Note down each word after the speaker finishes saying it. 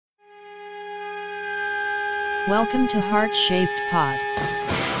Welcome to Heart Shaped Pod,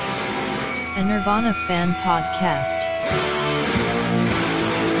 a Nirvana fan podcast.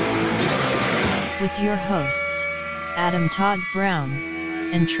 With your hosts, Adam Todd Brown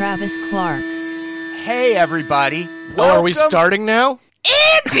and Travis Clark. Hey, everybody. Oh, are we starting now?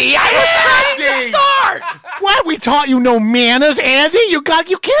 Andy, I was trying to start. What? We taught you no manners, Andy. You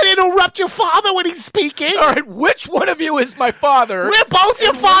can't interrupt your father when he's speaking. All right, which one of you is my father? We're both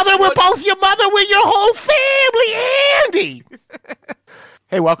your father. We're both your mother. We're your whole family, Andy.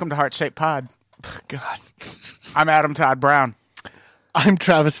 Hey, welcome to Heart Shaped Pod. God. I'm Adam Todd Brown. I'm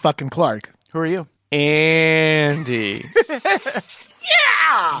Travis fucking Clark. Who are you? Andy.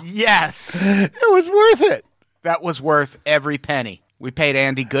 Yeah. Yes. It was worth it. That was worth every penny. We paid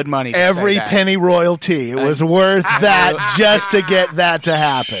Andy good money to Every say that. penny royalty. It was worth that just to get that to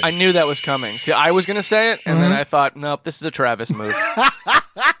happen. I knew that was coming. See, I was going to say it, and then I thought, nope, this is a Travis move.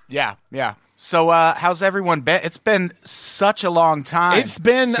 Yeah. So, how's everyone been? It's been such a long time. It's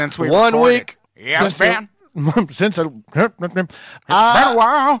been since we 1 recorded. week. Yeah, it's been. Since It's been a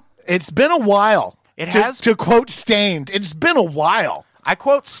while. It's been a while. It has? To quote Stained, it's been a while. I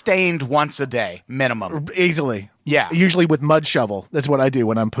quote Stained once a day, minimum. Easily. Yeah. Usually with Mud Shovel. That's what I do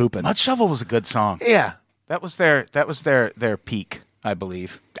when I'm pooping. Mud Shovel was a good song. Yeah. That was their peak, I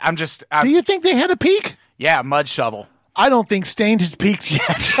believe. Do you think they had a peak? Yeah, Mud Shovel. I don't think Stained has peaked yet.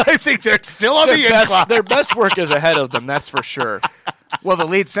 I think they're still on the incline. Their best work is ahead of them, that's for sure. Well, the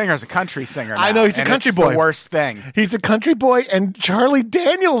lead singer is a country singer now, I know, he's a and country it's boy. the worst thing. He's a country boy, and Charlie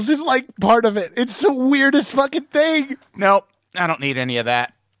Daniels is like part of it. It's the weirdest fucking thing. Nope, I don't need any of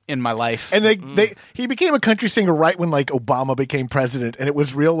that in my life. And he became a country singer right when like Obama became president, and it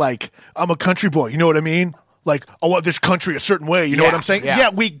was real like, I'm a country boy, you know what I mean? Like, I want this country a certain way, you know what I'm saying? Yeah. Yeah,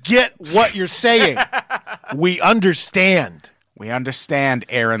 we get what you're saying. We understand. We understand,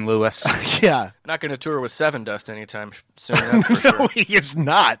 Aaron Lewis. Yeah. Not going to tour with Seven Dust anytime soon, that's for No, sure. he is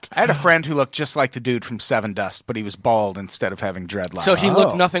not. I had a friend who looked just like the dude from Seven Dust, but he was bald instead of having dreadlocks. So he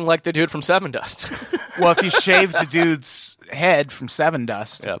looked nothing like the dude from Seven Dust. Well, if you shaved the dude's head from Seven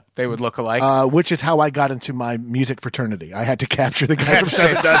Dust, Yep. they would look alike. Which is how I got into my music fraternity. I had to capture the guy from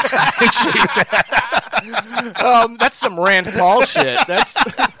Seven Dust. That's some Rand Paul shit.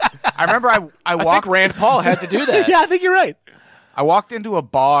 I remember I I walked think Rand Paul had to do that. Yeah, I think you're right. I walked into a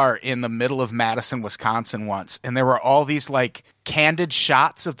bar in the middle of Madison, Wisconsin once, and there were all these like candid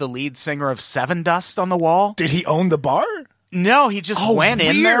shots of the lead singer of Seven Dust on the wall. Did he own the bar? No, he just Oh, went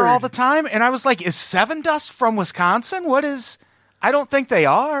in there weird. all the time, and I was like, is Seven Dust from Wisconsin? I don't think they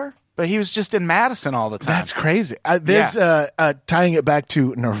are, but he was just in Madison all the time. That's crazy. There's tying it back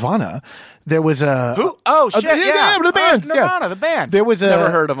to Nirvana. There was a Who? Oh, shit, yeah. the band, Nirvana, the band. There was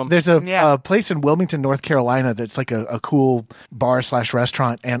Never heard of 'em. There's Yeah. a place in Wilmington, North Carolina, that's like a cool bar /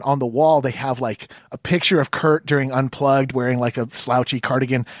 restaurant, and on the wall they have like a picture of Kurt during Unplugged wearing like a slouchy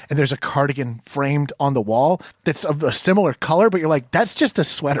cardigan, and there's a cardigan framed on the wall that's of a similar color, but you're like, that's just a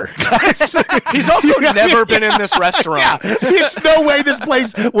sweater, guys. He's also never been in this restaurant. There's no way this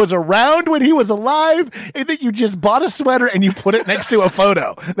place was around when he was alive, and that you just bought a sweater and you put it next to a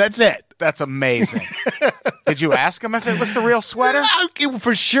photo. That's it. That's amazing. Did you ask him if it was the real sweater? It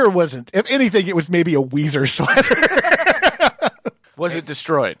for sure wasn't. If anything, it was maybe a Weezer sweater. Was it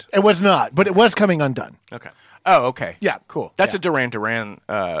destroyed? It was not, but it was coming undone. Okay. Oh, okay. Yeah. Cool. That's a Duran Duran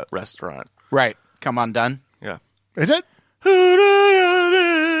restaurant. Right. Come undone. Yeah. Is it?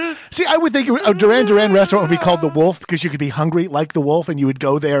 See, I would think a Duran Duran restaurant would be called The Wolf because you could be hungry like the wolf and you would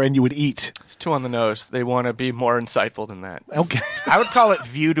go there and you would eat. It's too on the nose. They want to be more insightful than that. Okay. I would call it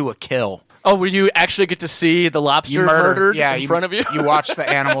View to a Kill. Oh, where you actually get to see the lobster murdered in front of you? You watch the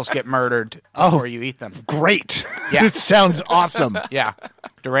animals get murdered before you eat them. Great. Yeah. It sounds awesome. Yeah.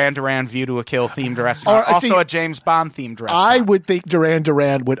 Duran Duran View to a Kill themed restaurant. Or, Also see, a James Bond themed restaurant. I would think Duran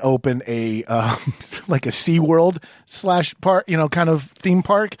Duran would open a like a SeaWorld / park, kind of theme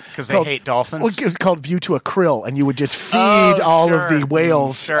park. Because they hate dolphins? Well, it's called View to a Krill, and you would just feed Oh, all sure. of the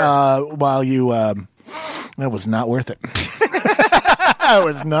whales Sure. while you... that was not worth it. That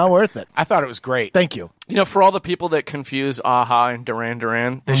was not worth it. I thought it was great. Thank you. For all the people that confuse Aha and Duran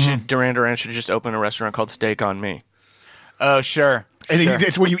Duran, Duran Duran should just open a restaurant called Steak on Me. Oh, sure. And Sure.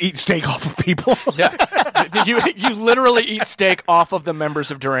 it's where you eat steak off of people. Yeah. you literally eat steak off of the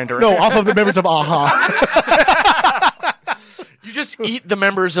members of Duran Duran. No, off of the members of AHA. You just eat the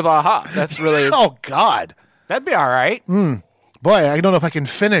members of Aha. That's really... Oh, God. That'd be all right. Boy, I don't know if I can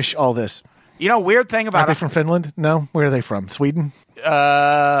finish all this. Weird thing about Are they from Finland? No? Where are they from? Sweden?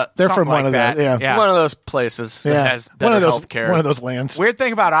 They're from one of that. those, yeah. One of those places that has better one of those, health care. One of those lands. Weird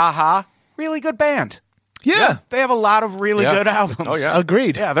thing about AHA, really good band. Yeah. They have a lot of really Yeah. good albums. Oh, yeah.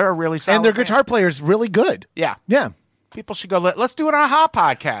 Agreed. Yeah, they're a really solid And their band. guitar player's really good. Yeah. Yeah. People should go, let's do it on a hot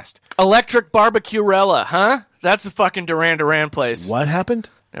podcast. Electric Barbecuerella, huh? That's a fucking Duran Duran place. What happened?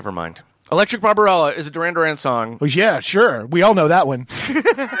 Never mind. Electric Barbarella is a Duran Duran song. Well, yeah, sure. We all know that one.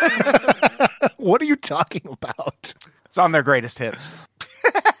 What are you talking about? It's on their greatest hits.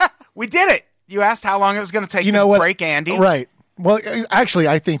 We did it. You asked how long it was going to take You to know what? break Andy. Right. Well, actually,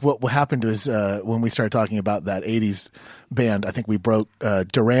 I think what happened is when we started talking about that 80s band, I think we broke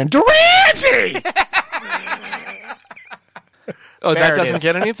Duran Duranty! Oh, There that it doesn't is.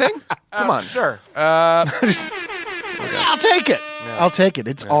 get anything? Come on. Sure. I'll take it. I'll take it.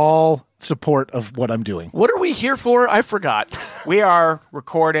 It's all support of what I'm doing. What are we here for? I forgot. We are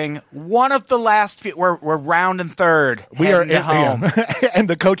recording one of the last few. We're round and third. We are heading home. and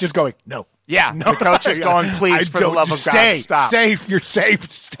the coach is going, no. Yeah, the coach is going, please, for the don't- love of stay, God, stop. Safe. You're safe.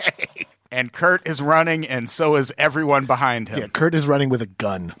 Stay. And Kurt is running, and so is everyone behind him. Yeah, Kurt is running with a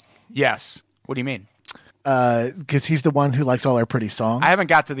gun Yes. What do you mean? because he's the one who likes all our pretty songs. I haven't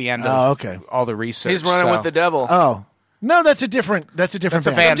got to the end of Oh, okay. all the research. He's running so. with the devil. Oh. No, that's a different That's a band.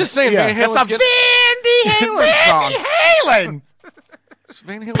 band. I'm just saying, Yeah. Van That's Halen's a getting... Vandy Halen song. Halen!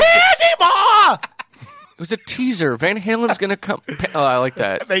 Van Halen. Andy Ma! It was a teaser. Van Halen's going to come... Oh, I like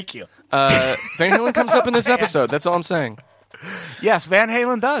that. Thank you. Van Halen comes up in this episode. That's all I'm saying. Yes, Van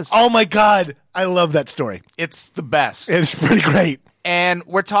Halen does. Oh, my God. I love that story. It's the best. It's pretty great. And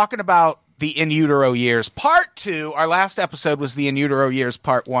we're talking about the In Utero Years Part 2. Our last episode was the In Utero Years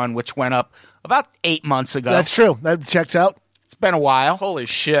Part 1, which went up about 8 months ago. That's true. That checks out. It's been a while. Holy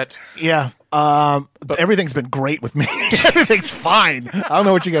shit. Yeah. Everything's been great with me. Everything's fine. I don't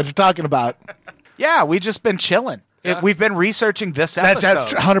know what you guys are talking about. Yeah, we've just been chilling. We've been researching this episode.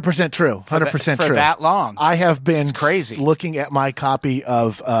 That's 100% true. 100% for true. that long. I have been crazy. looking at my copy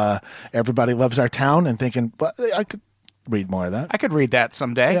of Everybody Loves Our Town and thinking, well, I could read more of that. I could read that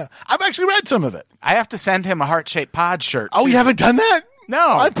someday. Yeah. I've actually read some of it. I have to send him a heart-shaped pod shirt. Oh, too. you haven't done that?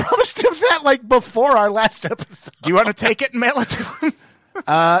 No. I promised him that like before our last episode. Do you want to take it and mail it to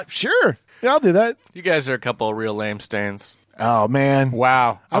him? Sure. Yeah, I'll do that. You guys are a couple of real lame stains. Oh, man.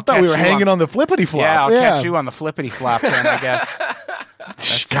 Wow. I thought we were hanging on the flippity flop. Yeah, I'll catch you on the flippity flop then, I guess.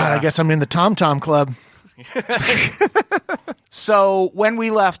 God, I guess I'm in the Tom Tom Club. So when we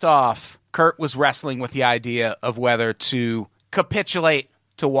left off, Kurt was wrestling with the idea of whether to capitulate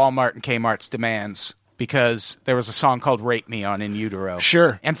to Walmart and Kmart's demands because there was a song called Rape Me on In Utero.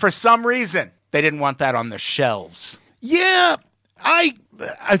 Sure. And for some reason, they didn't want that on their shelves. Yeah, I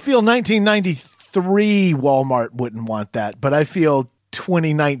feel 1993 Walmart wouldn't want that, but I feel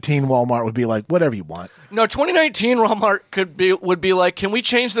 2019 Walmart would be like, whatever you want. No, 2019 Walmart would be like, can we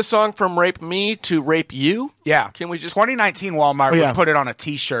change the song from Rape Me to Rape You? Yeah. Can we just... 2019 Walmart Yeah. would put it on a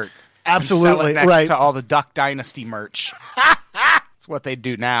T-shirt. Absolutely, and sell it next right. to all the Duck Dynasty merch. That's what they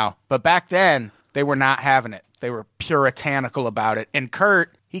do now. But back then, they were not having it. They were puritanical about it. And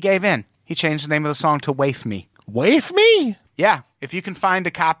Kurt, he gave in. He changed the name of the song to Waif Me. Waif me? Yeah, if you can find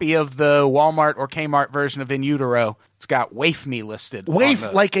a copy of the Walmart or Kmart version of In Utero, it's got Waif Me listed. on Waif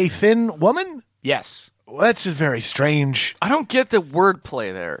the- like a thin woman? Yes. Well, that's just very strange. I don't get the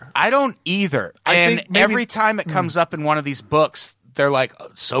wordplay there. I don't either. I And think maybe- every time it comes up in one of these books, they're like, oh,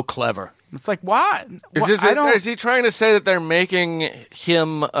 so clever. It's like, why? Is he trying to say that they're making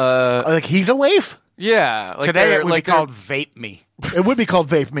him... Like he's a waif? yeah. Like Today they're- it would like be they're- called Vape Me. It would be called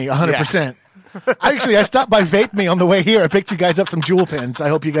Vape Me, 100%. Actually, I stopped by Vape Me on the way here. I picked you guys up some jewel pins. I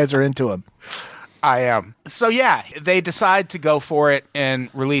hope you guys are into them. I am. So yeah, they decide to go for it and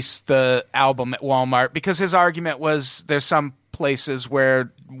release the album at Walmart because his argument was there's some places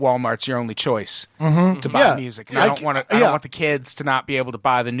where Walmart's your only choice to buy Yeah. music. And I don't want to. I don't want the kids to not be able to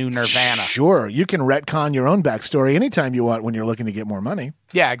buy the new Nirvana. Sure, you can retcon your own backstory anytime you want when you're looking to get more money.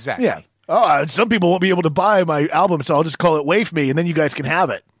 Yeah, exactly. Yeah. Oh, some people won't be able to buy my album, so I'll just call it Waif Me, and then you guys can have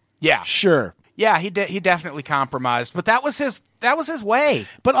it. Yeah. Sure. Yeah, he definitely compromised, but that was his way.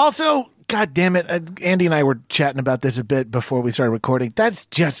 But also, God damn it, Andy and I were chatting about this a bit before we started recording. That's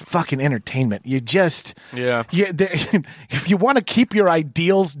just fucking entertainment. You just... Yeah. If you want to keep your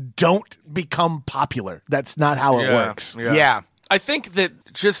ideals, don't become popular. That's not how it works. Yeah. I think that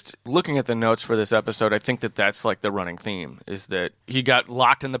just looking at the notes for this episode, I think that that's like the running theme is that he got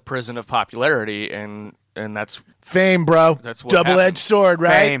locked in the prison of popularity, and that's Fame, bro. That's what Double-edged happened. sword,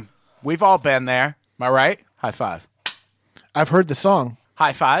 right? Fame. We've all been there. Am I right? High five. I've heard the song.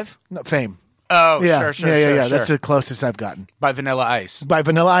 High five. No, Fame. Oh, Yeah. sure. yeah. That's the closest I've gotten. By Vanilla Ice. By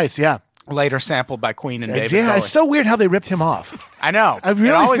Vanilla Ice, yeah. Later sampled by Queen and David Yeah, Bowie. it's so weird how they ripped him off. I know. I really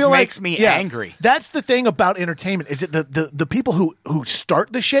it always feel makes like, me yeah, angry. That's the thing about entertainment is that the people who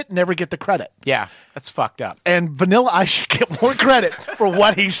start the shit never get the credit. Yeah, that's fucked up. And Vanilla Ice should get more credit for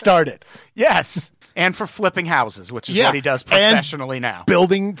what he started. Yes. And for flipping houses, which is what he does professionally now.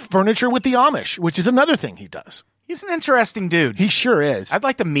 Building furniture with the Amish, which is another thing he does. He's an interesting dude. He sure is. I'd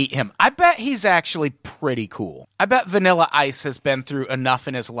like to meet him. I bet he's actually pretty cool. I bet Vanilla Ice has been through enough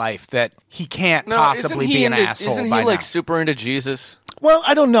in his life that he can't possibly be an asshole Isn't he by like now. super into Jesus? Well,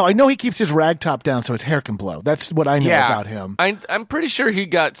 I don't know. I know he keeps his rag top down so his hair can blow. That's what I know Yeah. about him. I'm pretty sure he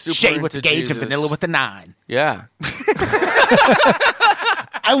got super Shade into with the gauge Jesus. and vanilla with the 9. Yeah.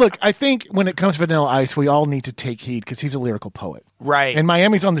 I think when it comes to Vanilla Ice, we all need to take heed because he's a lyrical poet. Right. And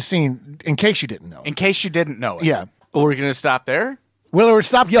Miami's on the scene, in case you didn't know. In case you didn't know it. Yeah. Well, we're going to stop there? Willard,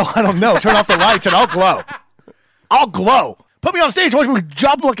 stop yelling. I don't know. Turn off the lights and I'll glow. I'll glow. Put me on stage. Watch me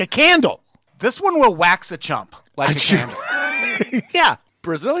drop like a candle. This one will wax a chump like a candle. Yeah.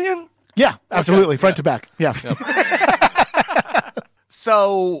 Brazilian? Yeah, absolutely. Front to back. Yeah.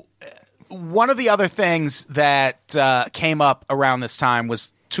 So, one of the other things that came up around this time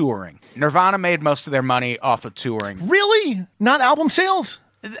was touring. Nirvana made most of their money off of touring. Really? Not album sales?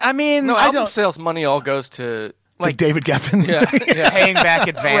 I mean, No, I album don't sales money all goes to... Like David Geffen? Yeah. paying back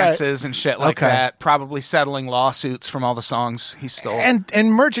advances and shit like Okay. that. Probably settling lawsuits from all the songs he stole. And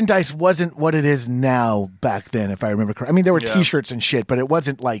merchandise wasn't what it is now back then, if I remember correctly. I mean, there were Yeah. T-shirts and shit, but it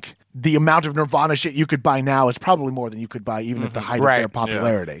wasn't like the amount of Nirvana shit you could buy now is probably more than you could buy even at the height Right. of their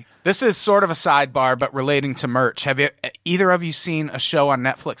popularity. This is sort of a sidebar, but relating to merch. Have either of you seen a show on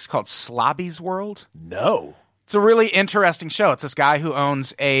Netflix called Slobby's World? No. It's a really interesting show. It's this guy who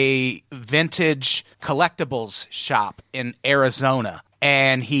owns a vintage collectibles shop in Arizona,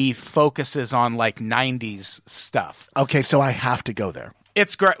 and he focuses on like 90s stuff. Okay, so I have to go there.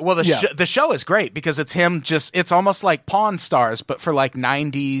 It's great. Well, Yeah. the show is great because it's him it's almost like Pawn Stars, but for like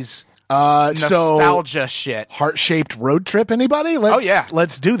 90s nostalgia shit. Heart-shaped road trip, anybody?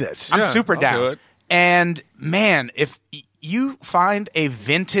 Let's do this. I'm super I'll down. do it. And man, if you find a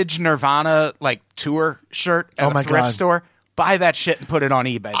vintage Nirvana like tour shirt at Oh my a thrift God. store, buy that shit and put it on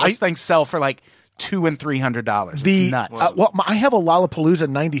eBay. Those things sell for like $200 and $300. It's nuts. I have a Lollapalooza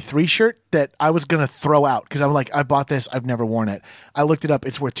 93 shirt that I was going to throw out because I'm like, I bought this. I've never worn it. I looked it up.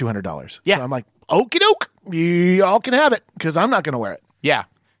 It's worth $200. Yeah. So I'm like, okie doke. Y'all can have it because I'm not going to wear it. Yeah.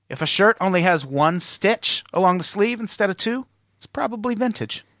 If a shirt only has one stitch along the sleeve instead of two, it's probably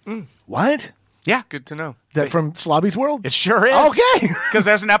vintage. What? Yeah. Good to know. Is that from Slobby's World? It sure is. Okay. Because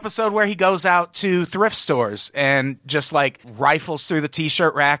there's an episode where he goes out to thrift stores and just like rifles through the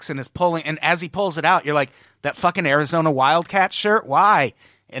t-shirt racks and is pulling. And as he pulls it out, you're like, that fucking Arizona Wildcat shirt? Why?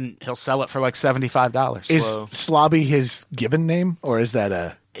 And he'll sell it for like $75. Is Slobby his given name or is that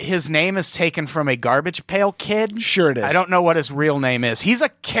a... His name is taken from a Garbage Pail Kid. Sure it is. I don't know what his real name is. He's a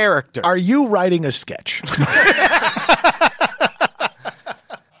character. Are you writing a sketch?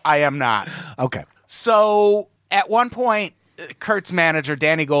 I am not. Okay. So at one point, Kurt's manager,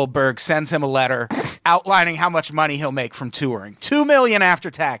 Danny Goldberg, sends him a letter outlining how much money he'll make from touring. $2 million after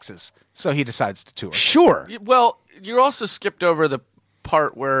taxes. So he decides to tour. Sure. Well, you also skipped over the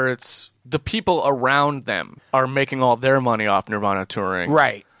part where it's the people around them are making all their money off Nirvana touring.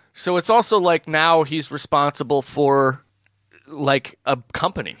 Right. So it's also like now he's responsible for like a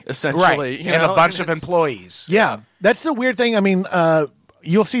company, essentially. Right. You And know? a bunch of it's- employees. Yeah. That's the weird thing. I mean,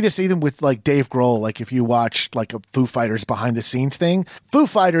 you'll see this even with like Dave Grohl. Like if you watch like a Foo Fighters behind the scenes thing, Foo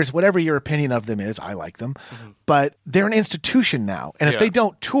Fighters, whatever your opinion of them is, I like them, but they're an institution now. And if Yeah. they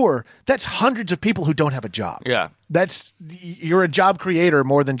don't tour, that's hundreds of people who don't have a job. Yeah. You're a job creator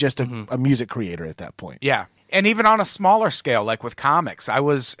more than just a music creator at that point. Yeah. And even on a smaller scale, like with comics,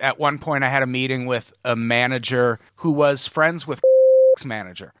 at one point I had a meeting with a manager who was friends with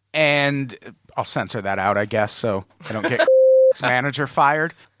manager. And I'll censor that out, I guess, so I don't get manager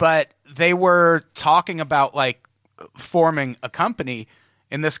fired. But they were talking about like forming a company,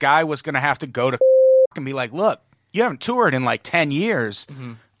 and this guy was going to have to go to and be like, look, you haven't toured in like 10 years.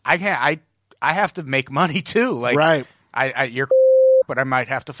 I have to make money too. Like, Right. You're but I might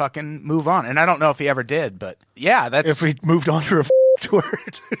have to fucking move on. And I don't know if he ever did, but yeah, If we moved on to a tour,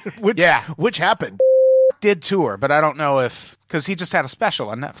 which happened. did tour, but I don't know if, because he just had a special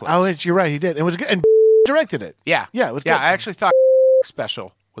on Netflix. Oh, you're right. He did. It was good. And directed it. Yeah. Yeah, it was Yeah, good. I actually thought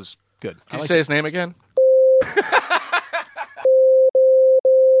special was good. Can you say his name again?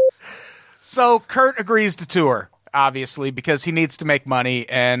 So Kurt agrees to tour, obviously, because he needs to make money,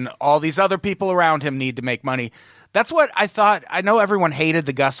 and all these other people around him need to make money. That's what I thought. I know everyone hated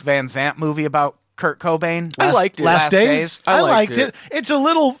the Gus Van Sant movie about Kurt Cobain? I liked it. Last Days. I I liked liked it. It's a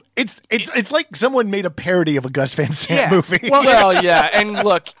little. It's like someone made a parody of a Gus Van Sant Yeah. movie. Well, yeah, and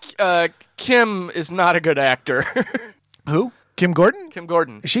look, Kim is not a good actor. Who? Kim Gordon. Kim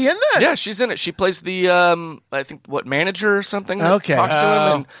Gordon. Is she in that? Yeah, she's in it. She plays the, I think, manager or something that Okay. talks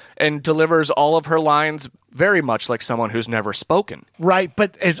to him and delivers all of her lines very much like someone who's never spoken. Right,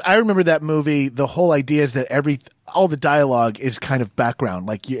 but as I remember that movie, the whole idea is that all the dialogue is kind of background,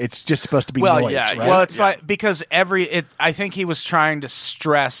 like it's just supposed to be Well, noise. yeah, right? yeah. Well, it's like because I think he was trying to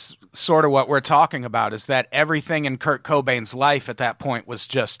stress sort of what we're talking about is that everything in Kurt Cobain's life at that point was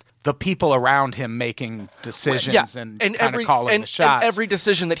just the people around him making decisions and kind of calling the shots. And every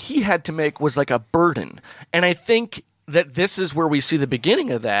decision that he had to make was like a burden. And I think that this is where we see the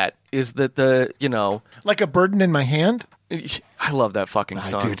beginning of that is that Like a burden in my hand. I love that fucking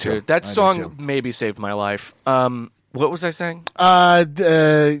song. do too. Dude. That I do song too. maybe saved my life. What was I saying?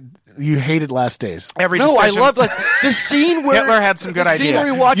 You hated Last Days. Every No, I decision. love like the scene where Hitler had some good the scene ideas.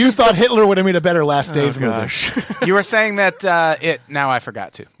 where he watches You thought Hitler would have made a better Last Days movie. gosh. You were saying that now I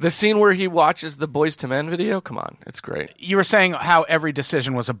forgot to. The scene where he watches the Boys to Men video. Come on, it's great. You were saying how every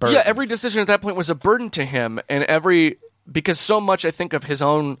decision was a burden. Yeah, every decision at that point was a burden to him, and because so much I think of his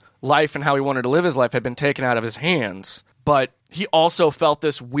own life and how he wanted to live his life had been taken out of his hands. But he also felt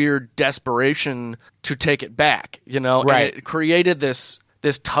this weird desperation to take it back, Right. And it created this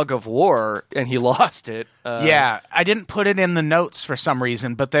tug of war, and he lost it. Yeah, I didn't put it in the notes for some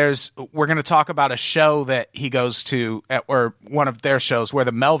reason, but we're going to talk about a show that he goes to, or one of their shows where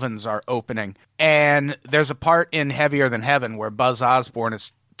the Melvins are opening. And there's a part in Heavier Than Heaven where Buzz Osborne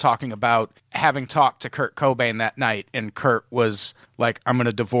is talking about having talked to Kurt Cobain that night, and Kurt was like, I'm going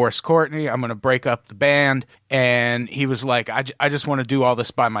to divorce Courtney, I'm going to break up the band, and he was like, I just want to do all this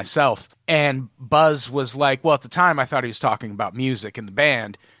by myself. And Buzz was like, well, at the time I thought he was talking about music in the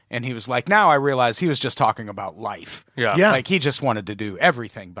band, and he was like, now I realize he was just talking about life. Yeah. Yeah. Like he just wanted to do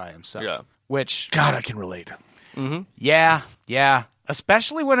everything by himself. Yeah. Which, God, I can relate. yeah,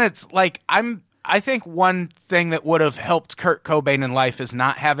 especially when it's like I think one thing that would have helped Kurt Cobain in life is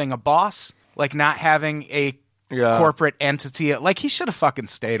not having a boss, like not having a corporate entity. Like he should have fucking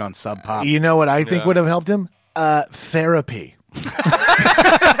stayed on Sub Pop. You know what I think would have helped him? Therapy.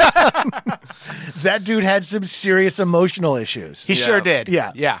 That dude had some serious emotional issues. He sure did.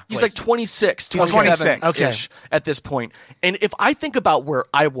 Yeah. Yeah. He's like 26, He's 26. 27-ish at this point. And if I think about where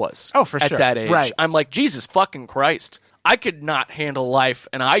I was for at sure. that age, Right. I'm like, Jesus fucking Christ. I could not handle life,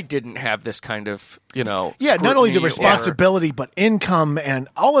 and I didn't have this kind of, Yeah, not only the scrutiny or- responsibility, but income and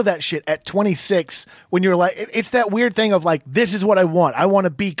all of that shit at 26 when you're like, it's that weird thing of like, this is what I want. I want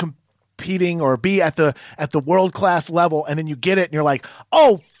to be competing or be at the world-class level. And then you get it and you're like,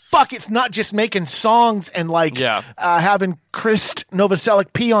 oh, fuck, it's not just making songs and like having Chris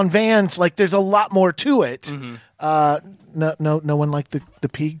Novoselic pee on Vans. Like there's a lot more to it. No one liked the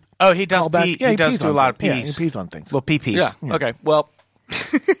pee. Oh, he does callback? pee. Yeah, he does pees do a on lot of things. pees. Yeah, he pees on things. Little pee-pees. Yeah. Okay. Well,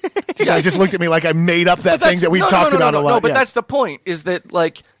 You guys just looked at me like I made up that thing that we talked about a lot. No, but Yeah. that's the point. Is that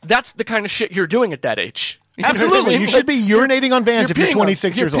like that's the kind of shit you're doing at that age? You know what I Absolutely. mean? You should be urinating on Vans if you're peeing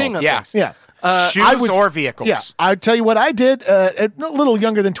 26 years peeing old. on Yeah. things. Yeah. Shoes or vehicles. Yeah, I tell you what I did. A little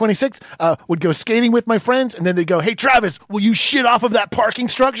younger than 26, would go skating with my friends, and then they'd go, "Hey, Travis, will you shit off of that parking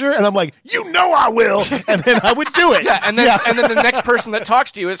structure?" And I'm like, "You know I will," and then I would do it. Yeah, and then the next person that talks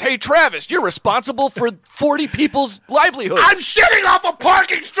to you is, "Hey, Travis, you're responsible for 40 people's livelihoods." I'm shitting off a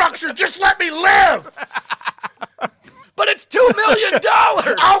parking structure. Just let me live. But it's $2 million.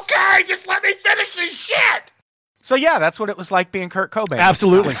 Okay, just let me finish this shit. So yeah, that's what it was like being Kurt Cobain.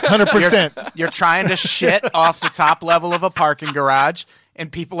 Absolutely, 100%. You're trying to shit off the top level of a parking garage,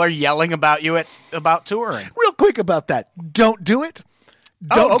 and people are yelling about you about touring. Real quick about that. Don't do it.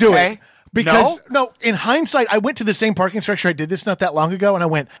 Don't do okay. it. Because, no, in hindsight, I went to the same parking structure. I did this not that long ago, and I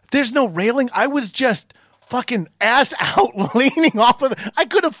went, there's no railing. I was just fucking ass out leaning off of it. I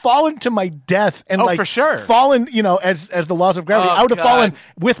could have fallen to my death and for sure. fallen, as the laws of gravity. Oh, I would have God. fallen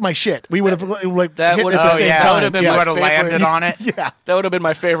with my shit. We would have like That hit would- at the oh, same yeah. time. That would have been You my would have favorite. landed on it. Yeah. That would have been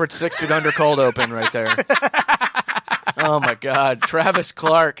my favorite 6 Feet Under cold open right there. Oh my God, Travis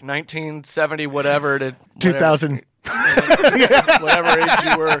Clark, 1970, whatever to 2000. whatever age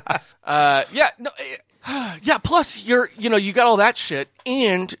you were. Yeah. Plus, you got all that shit,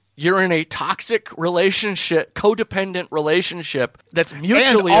 and you're in a toxic relationship, codependent relationship that's And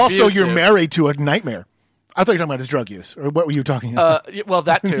mutually also, abusive. you're married to a nightmare. I thought you were talking about his drug use, or what were you talking about? Well,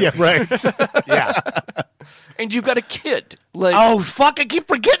 that too. Yeah, right. Yeah. And you've got a kid. Like, Oh, fuck, I keep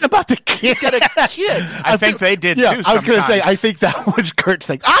forgetting about the kid. got a kid. I think they did Yeah, too. I was going to say, sometimes. I think that was Kurt's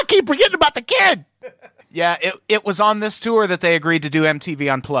thing. I keep forgetting about the kid. Yeah, it was on this tour that they agreed to do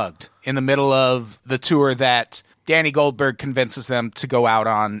MTV Unplugged in the middle of the tour that Danny Goldberg convinces them to go out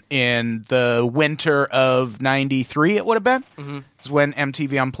on in the winter of 93, it would have been. Mm-hmm. Is when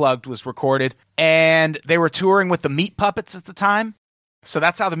MTV Unplugged was recorded. And they were touring with the Meat Puppets at the time. So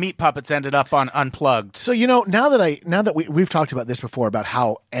that's how the Meat Puppets ended up on Unplugged. So, now that we've talked about this before, about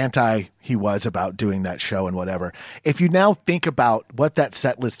how anti he was about doing that show and whatever, if you now think about what that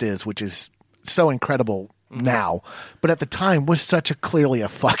set list is, which is so incredible now, but at the time was such a clearly a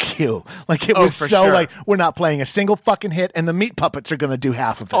fuck you. Like it was for so sure. like, we're not playing a single fucking hit and the Meat Puppets are going to do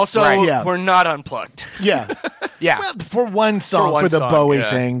half of it. Also, Yeah. we're not unplugged. Yeah. Yeah. Well, for one song, one for the song, Bowie yeah,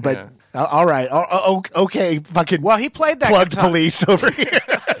 thing, but yeah. all right. Okay, fucking Well, he played that plugged guitar. police over here.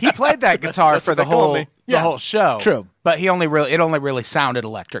 He played that guitar That's for what the they call whole me. the Yeah. whole show. True. But it only really sounded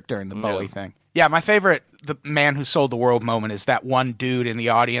electric during the Bowie thing. Yeah, my favorite the man who sold the world moment is that one dude in the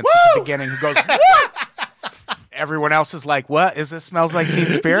audience at the beginning who goes, "What?" Everyone else is like, "What is this? Smells like Teen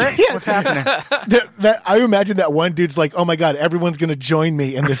Spirit? What's happening?" I imagine that one dude's like, "Oh my god, everyone's going to join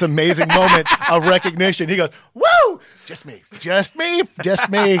me in this amazing moment of recognition." He goes, "Woo! Just me.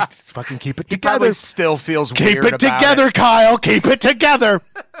 Fucking keep it He together. probably still feels Keep weird it about together, it. Kyle. Keep it together."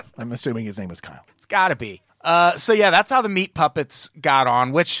 I'm assuming his name was Kyle. It's got to be. So yeah, that's how the Meat Puppets got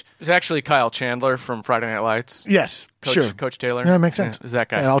on. Which It's actually Kyle Chandler from Friday Night Lights. Yes, sure. Coach Taylor. Yeah, that makes sense. Yeah, is that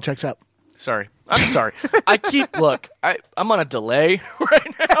guy? It all checks out. Sorry. I'm sorry. I'm on a delay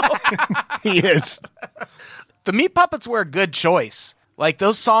right now. He is. the Meat Puppets were a good choice. Like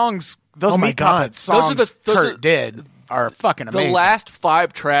those songs, those Oh my Meat God. Puppets Those songs are the- those Kurt are- did are fucking The amazing. last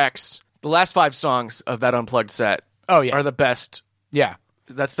 5 tracks, the last 5 songs of that Unplugged set Oh, yeah. are the best. Yeah.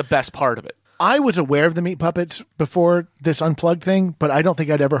 That's the best part of it. I was aware of the Meat Puppets before this Unplugged thing, but I don't think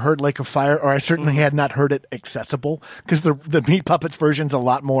I'd ever heard Lake of Fire, or I certainly had not heard it accessible, because the Meat Puppets version's a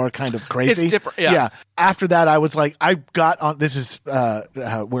lot more kind of crazy. It's different, yeah. After that, I was like, I got on, this is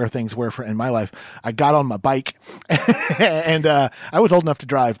where things were in my life. I got on my bike, and I was old enough to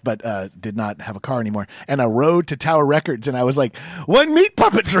drive, but did not have a car anymore. And I rode to Tower Records, and I was like, one Meat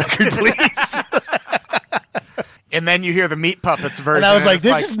Puppets record, please. And then you hear the Meat Puppets version. And I was like, it's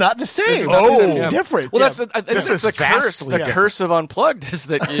this is not the same. This not the is same. different. Well, Yeah. I think This that's is the curse. vastly The different. curse of Unplugged is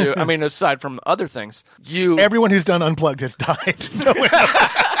that you. I mean, aside from other things, you. Everyone who's done Unplugged has died.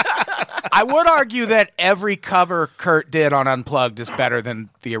 I would argue that every cover Kurt did on Unplugged is better than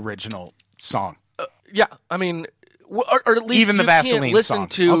the original song. Yeah, I mean, or at least Even the you can't Vaseline listen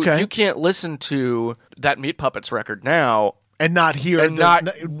songs. to. Okay. You can't listen to that Meat Puppets record now And not hear and not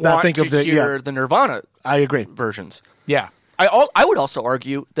want think to of the hear the Nirvana I agree. versions. Yeah. I would also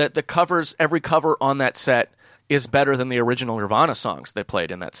argue that every cover on that set is better than the original Nirvana songs they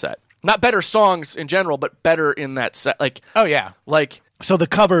played in that set. Not better songs in general, but better in that set. Like, Oh, yeah. like So the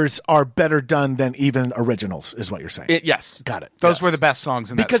covers are better done than even originals, is what you're saying. yes, Got it. Those Yes. were the best songs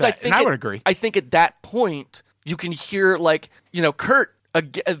in because that I set. think and I would agree. I think at that point you can hear Kurt.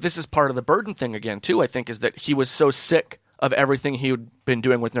 This is part of the burden thing again too. I think is that he was so sick of everything he had been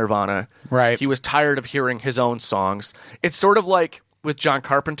doing with Nirvana. Right. He was tired of hearing his own songs. It's sort of like with John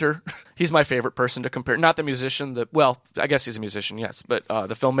Carpenter. He's my favorite person to compare. Not the musician. I guess he's a musician, yes, but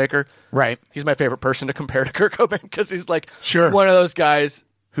the filmmaker. Right. He's my favorite person to compare to Kurt Cobain because he's like Sure. one of those guys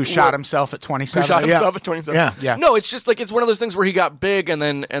Who shot himself at 27. who shot Yeah. himself at 27. Yeah. Yeah. No, it's just like it's one of those things where he got big and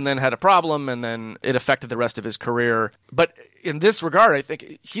then had a problem and then it affected the rest of his career. But in this regard, I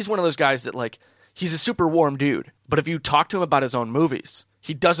think he's one of those guys that like he's a super warm dude. But if you talk to him about his own movies,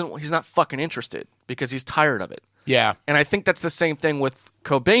 he's not fucking interested because he's tired of it. Yeah. And I think that's the same thing with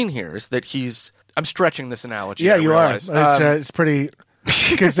Cobain here is that I'm stretching this analogy. Yeah, I you realize. are. It's pretty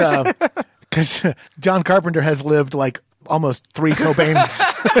because John Carpenter has lived like almost 3 Cobains.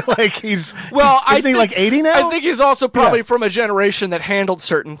 Like isn't he like 80 now? I think he's also probably Yeah. from a generation that handled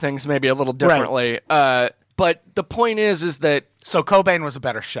certain things maybe a little differently. But the point is that So Cobain was a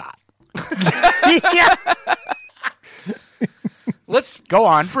better shot. yeah. let's Go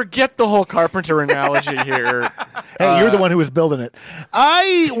on. forget the whole Carpenter analogy here. Hey, you're the one who was building it.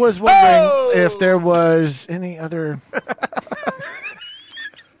 I was wondering if there was any other.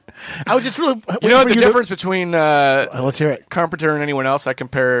 I was just really. You know what the difference between Let's hear it. Carpenter and anyone else I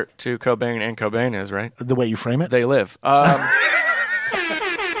compare to Cobain and Cobain is, right? The way you frame it. They live.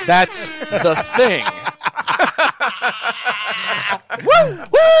 That's the thing.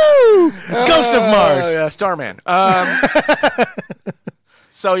 Woo! Ghost of Mars. Oh, yeah, Starman.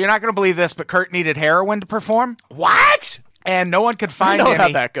 So you're not going to believe this, but Kurt needed heroin to perform. What? and no one could I find know any. how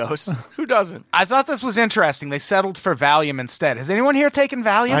that goes. Who doesn't? I thought this was interesting. They settled for Valium instead. Has anyone here taken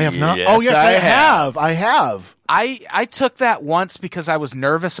Valium? I have not. Yes, Oh, yes, I I have. I have. I took that once because I was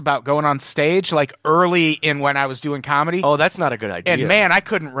nervous about going on stage, like early in when I was doing comedy. Oh, that's not a good idea. And man, I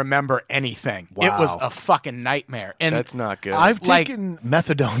couldn't remember anything. It was Wow. a fucking nightmare. And that's not good. I've Like- taken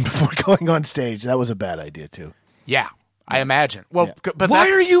methadone before going on stage. That was a bad idea, too. yeah, I imagine. Well, but Why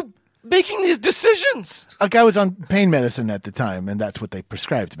that's- are you making these decisions? Like, I was on pain medicine at the time, and that's what they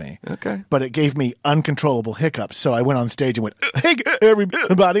prescribed me. Okay. But it gave me uncontrollable hiccups, so I went on stage and went, "Hey,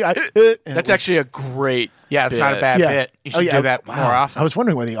 everybody!" And That's actually a great. Yeah, it's not a bit. bad bit. You should do that wow. more often. I was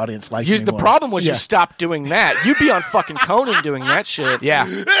wondering why the audience liked The me more. problem was Yeah. you stopped doing that. You'd be on fucking Conan doing that shit. Yeah.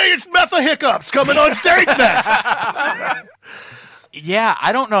 Hey, it's Metha Hiccups coming on stage next. Yeah,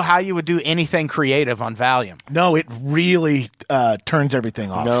 I don't know how you would do anything creative on Valium. No, it really turns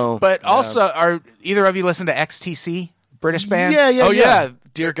everything off. No. But also, are either of you listen to XTC, British band? Yeah, yeah. Oh yeah,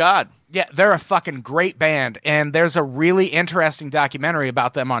 dear God. Yeah, they're a fucking great band, and there's a really interesting documentary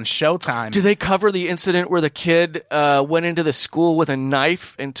about them on Showtime. Do they cover the incident where the kid went into the school with a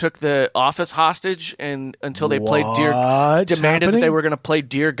knife and took the office hostage, and until they played What's demanded that happening? they were going to play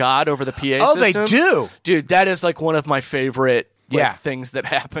Dear God over the PA Oh, they system? do? Dude, that is like one of my favorite Yeah. things that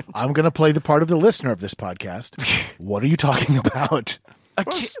happened. I'm going to play the part of the listener of this podcast. What are you talking about?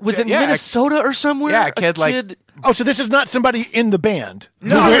 Was it yeah, Minnesota or somewhere? yeah, a kid, like- Oh, so this is not somebody in the band.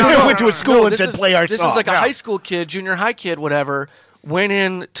 No, who no, no, went to a school No, and this said, is- "Play our This song." is like a No. high school kid, junior high kid, whatever, went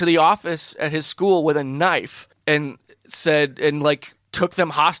in to the office at his school with a knife and said, and like took them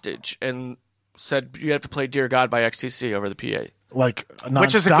hostage and said, "You have to play Dear God by XTC over the PA." Like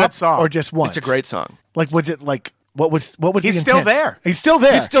Which is a nonstop, good song. or just once? It's a great song. Like, was it like what was He's the still intent? there. He's still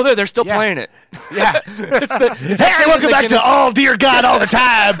there. He's still there. They're still Yeah. playing it. Yeah. Hey, welcome back to All Dear God All the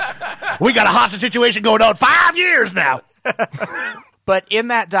Time. We got a hostage situation going on 5 years now. But in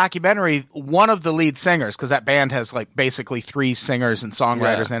that documentary, one of the lead singers, because that band has like basically 3 singers and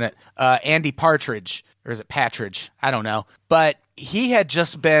songwriters Yeah. in it, Andy Partridge, or is it Patridge? I don't know. But he had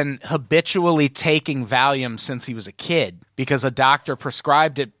just been habitually taking Valium since he was a kid because a doctor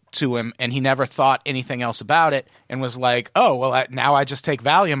prescribed it to him and he never thought anything else about it and was like, oh, well, now I just take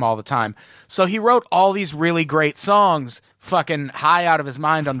Valium all the time. So he wrote all these really great songs fucking high out of his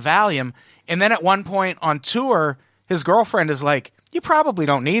mind on Valium. And then at one point on tour, his girlfriend is like, you probably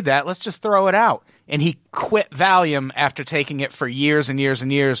don't need that. Let's just throw it out. And he quit Valium after taking it for years and years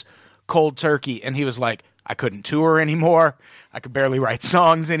and years, cold turkey. And he was like, I couldn't tour anymore. I could barely write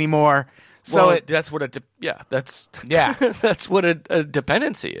songs anymore. So Well, that's what that's Yeah. that's what a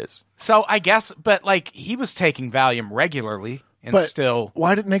dependency is. So I guess, but like he was taking Valium regularly and But still,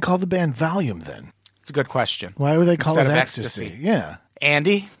 why didn't they call the band Valium then? it's a good question. Why would they call Instead it of Ecstasy? Yeah.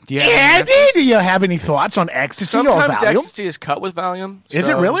 Andy, do you have any Andy, answers? do you have any thoughts on Ecstasy or Sometimes Valium? ecstasy is cut with Valium. Is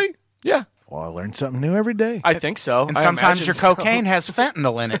it so- really? Yeah, Well, I learn something new every day. I think so. And I sometimes imagine your so. cocaine has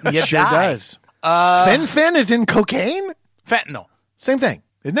fentanyl in it. And you sure die. does. Fen is in cocaine? Fentanyl. Same thing,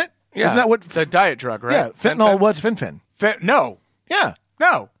 isn't it? Yeah, Isn't that what? the diet drug, right? yeah, fentanyl. What's fen? No. Yeah.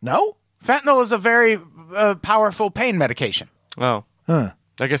 No. No? Fentanyl is a very powerful pain medication. Oh, Huh.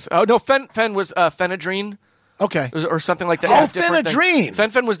 I guess. Oh no, fen was phenadrine. Okay. Or something like that. Oh, Yeah, different thing.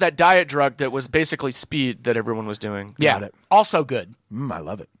 Phenadrine. Fen was that diet drug that was basically speed that everyone was doing. Yeah. it. Also good. I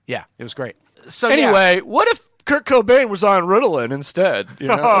love it. Yeah. It was great. So Anyway, what if Kurt Cobain was on Ritalin instead? You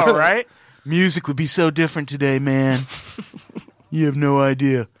know? all right. Music would be so different today, man. You have no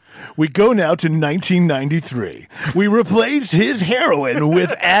idea. We go now to 1993. We replace his heroin with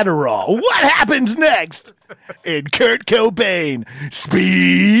Adderall. What happens next? In Kurt Cobain,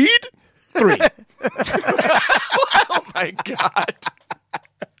 Speed 3. Oh my god.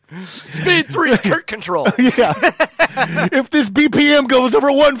 Speed 3, Kurt control. If this BPM goes over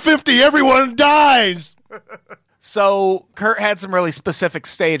 150, everyone dies. So Kurt had some really specific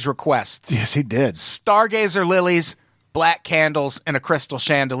stage requests. Yes, he did. Stargazer lilies, black candles, and a crystal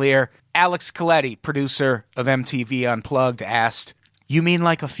chandelier. Alex Coletti, producer of MTV Unplugged, asked, "You mean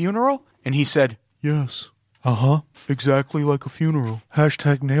like a funeral?" And he said, "Yes. Uh-huh. Exactly like a funeral.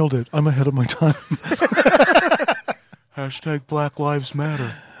 Hashtag nailed it. I'm ahead of my time. Hashtag Black Lives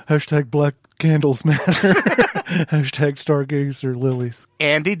Matter." Hashtag black candles matter. Hashtag stargazer lilies.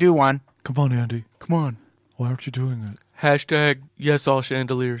 Andy, do one. Come on, Andy. Come on. Why aren't you doing it? Hashtag yes all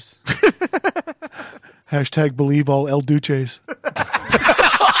chandeliers. Hashtag believe all El Duces.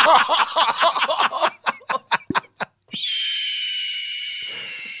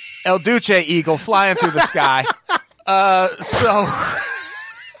 El Duce eagle flying through the sky.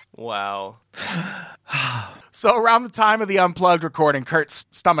 Wow. So around the time of the Unplugged recording, Kurt's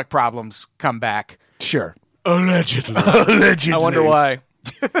stomach problems come back. Sure. Allegedly. Allegedly. I wonder why.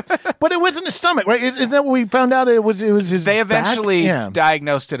 But it wasn't his stomach, right? Isn't that what we found out? It was his. They eventually back?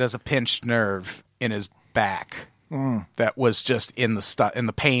 diagnosed it as a pinched nerve in his back. That was just in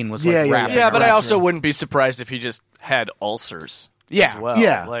the pain was like wrapping Yeah, but I around. also wouldn't be surprised if he just had ulcers. Yeah. as well.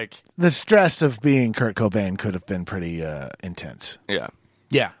 Yeah. Like, The stress of being Kurt Cobain could have been pretty intense. yeah.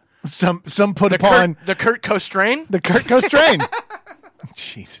 Yeah. Some put upon The Kurt Costrain? the Kurt Costrain.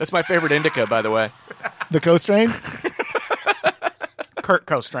 Jesus, That's my favorite indica, by the way. the Costrain. Kurt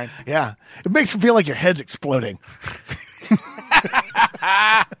Costrain. Yeah, it makes you feel like your head's exploding.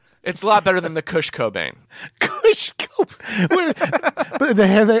 It's a lot better than the Kush Cobain. Kush But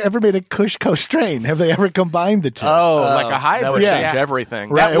have they ever made a Kush Costrain? Have they ever combined the two? Like a hybrid. That would Yeah. change everything.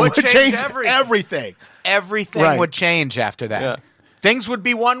 right, that would change everything. everything. Everything Right. would change after that. Yeah. Things would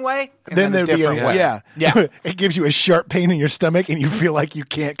be one way, and Then a there'd be different way. yeah. It gives you a sharp pain in your stomach, and you feel like you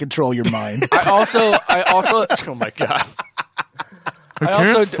can't control your mind. I also, oh my God.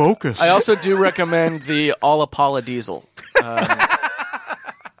 I also do recommend the Olapala Diesel.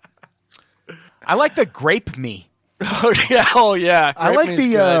 I like the grape me. Oh yeah. I like Grape the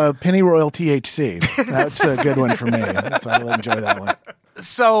me's good. Pennyroyal THC. That's a good one for me. So I really enjoy that one.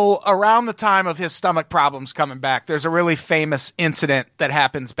 So around the time of his stomach problems coming back, there's a really famous incident that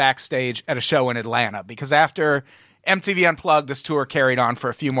happens backstage at a show in Atlanta. Because after MTV Unplugged, this tour carried on for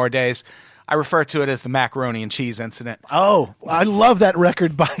a few more days. I refer to it as the macaroni and cheese incident. Oh, I love that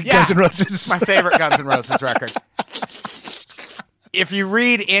record by Guns N' Roses. It's my favorite Guns N' Roses record. If you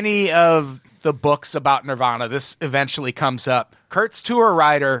read any of the books about Nirvana, this eventually comes up. Kurt's tour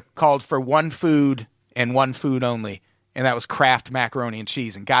rider called for one food and one food only, and that was Kraft macaroni and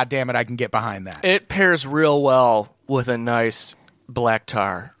cheese. And God damn it, I can get behind that. It pairs real well with a nice black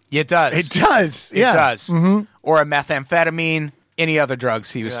tar. It does. It does. It Yeah. does. Mm-hmm. Or a methamphetamine, any other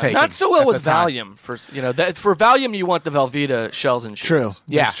drugs he was taking. Not so well at with the time. Valium. For Valium, you want the Velveeta shells and cheese. True.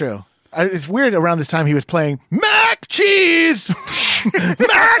 Yeah. That's true. It's weird around this time he was playing Mac Cheese.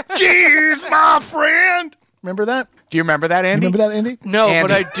 Mac Cheese, my friend. Remember that? Do you remember that, Andy? Remember that, Andy? No, Andy.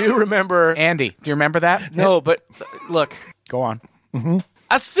 but I do remember. Andy, do you remember that? No, but look. Go on.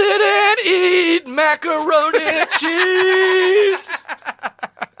 I sit and eat macaroni and cheese.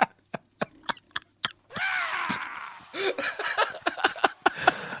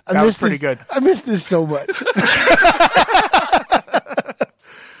 That was pretty good. I missed this so much.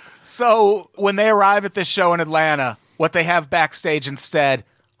 So when they arrive at this show in Atlanta, what they have backstage instead,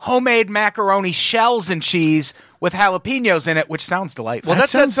 homemade macaroni shells and cheese with jalapenos in it, which sounds delightful. Well,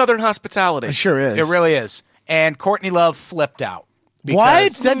 that's sounds- that Southern hospitality. It sure is. It really is. And Courtney Love flipped out. What?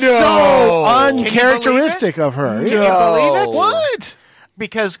 because- That's No. so Can you uncharacteristic of her. Can you believe it? What?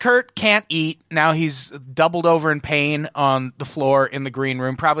 Because Kurt can't eat. Now he's doubled over in pain on the floor in the green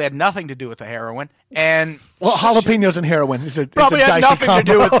room. Probably had nothing to do with the heroin. And Well, jalapenos and heroin is Probably it's a had dicey nothing to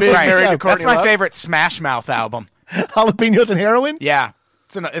do combo. with being right, married to that's Courtney my Love. favorite Smash Mouth album. Jalapenos and heroin? Yeah,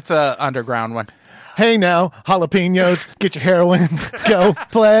 it's a underground one. Hey now, jalapenos, get your heroin, go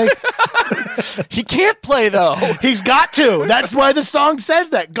play. He can't play, though. He's got to. That's why the song says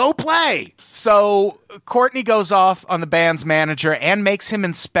that. Go play. So Courtney goes off on the band's manager and makes him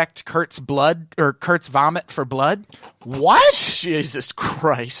inspect Kurt's blood or Kurt's vomit for blood. What? Jesus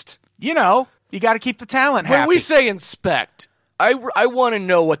Christ. You know, you got to keep the talent happy. When we say inspect, I want to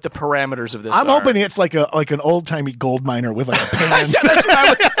know what the parameters of this I'm are. hoping it's like an old timey gold miner with like a pan Yeah, that's what I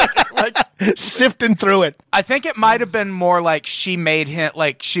was thinking. Like, sifting through it. I think it might have been more like she made him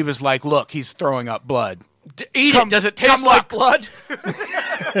like she was like, "Look, he's throwing up blood." eat Come- it. Does it come taste like look. blood?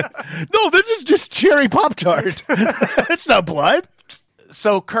 No, this is just cherry Pop Tart. It's not blood.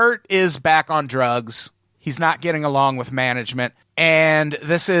 So Kurt is back on drugs. He's not getting along with management, and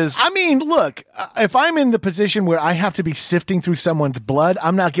this is I mean, look, if I'm in the position where I have to be sifting through someone's blood,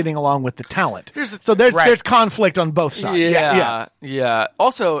 I'm not getting along with the talent. So there's Right. there's conflict on both sides. Yeah.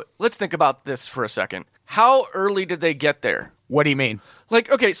 Also, let's think about this for a second. How early did they get there? what do you mean? Like,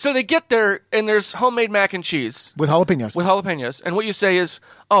 okay, so they get there and there's homemade mac and cheese With jalapenos. with jalapenos, and what you say is,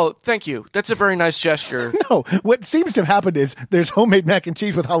 "Oh, thank you. That's a very nice gesture." No, what seems to have happened is there's homemade mac and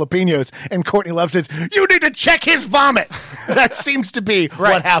cheese with jalapenos, and Courtney Love says, "You need to check his vomit." That seems to be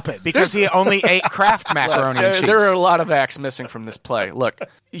what happened. Because he only ate Kraft macaroni and cheese. There are a lot of acts missing from this play. Look,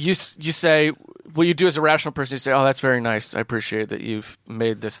 you say, what you do as a rational person, you say, "Oh, that's very nice. I appreciate that you've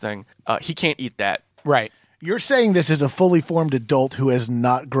made this thing." He can't eat that. right. You're saying this is a fully formed adult who has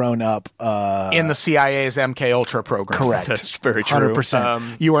not grown up. In the CIA's MK Ultra program. Correct. That's very true.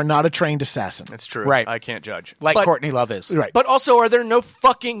 100%. You are not a trained assassin. That's true. Right. I can't judge. Like but, Courtney Love is. Right. But also, are there no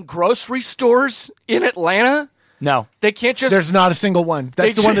fucking grocery stores in Atlanta? No. They can't just. There's not a single one.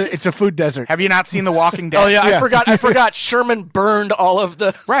 That's They the one ju- that it's a food desert. Have you not seen The Walking Dead? Oh yeah, Yeah. I forgot. Sherman burned all of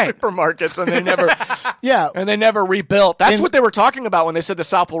the Right. supermarkets, and they never rebuilt. That's And- what they were talking about when they said the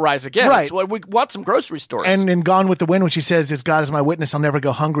South will rise again. Right. It's what we want some grocery stores. And in Gone with the Wind, when she says, "As God is my witness, I'll never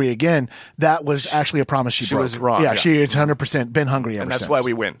go hungry again," that was actually a promise she broke. was wrong, Yeah, yeah. she has 100% been hungry ever And that's since. why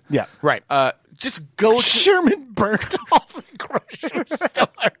we win. Yeah, Right. Just go to Sherman burnt all the grocery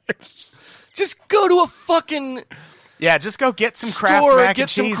stores. just go to a fucking Yeah, just go get some Kraft Store, mac and get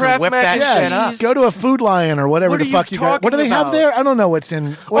some cheese Kraft and whip mac that and shit cheese. up. Go to a Food Lion or whatever What the are you fuck you got. What do they talking have about? there? I don't know what's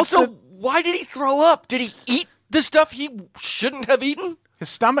in. What's Also, the- why did he throw up? Did he eat the stuff he shouldn't have eaten? His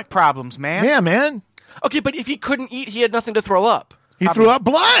stomach problems, man. yeah, man. Okay, but if he couldn't eat, he had nothing to throw up. He threw up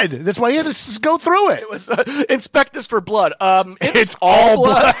blood. That's why he had to go through it. It was inspect this for blood. It's all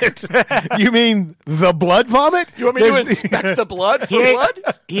blood. You mean the blood vomit? You want me to inspect the blood for blood?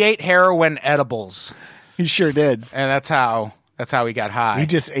 He ate heroin edibles, He sure did. and that's how he got high. He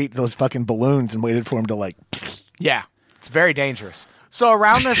just ate those fucking balloons and waited for him to like. Yeah, it's very dangerous. So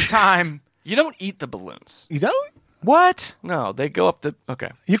around this time, You don't eat the balloons. You don't? what? No, they go up the.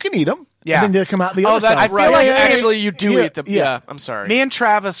 Okay. You can eat them. Yeah. And then they come out the Oh, other that's side. feel right. like Actually, you do yeah, eat them. yeah. Yeah, I'm sorry. Me and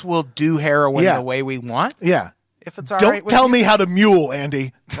Travis will do heroin Yeah. the way we want. Yeah. If it's all Don't right with tell you. me how to mule,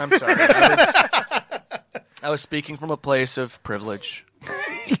 Andy. I'm sorry. I was speaking from a place of privilege.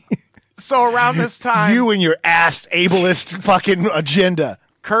 So around this time, You and your ass ableist fucking agenda.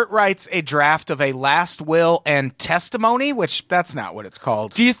 Kurt writes a draft of a last will and testimony, which that's not what it's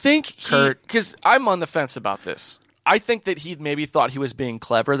called. Do you think Kurt- Because I'm on the fence about this. I think that he maybe thought he was being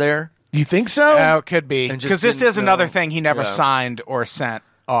clever there. You think so? Oh, it could be. And just Because this didn't is another know. thing he never Yeah. signed or sent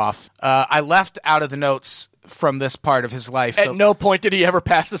off. I left out of the notes from this part of his life. At no point did he ever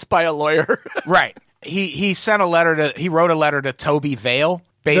pass this by a lawyer. Right. He sent a letter to, he wrote a letter to Toby Vale,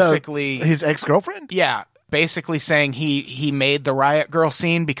 basically. His ex-girlfriend? Yeah. Basically saying he made the Riot Girl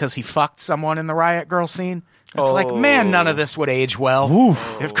scene because he fucked someone in the Riot Girl scene. It's like, man, none of this would age well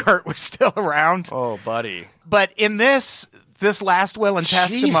if Kurt was still around. Oh, buddy. But in this last will and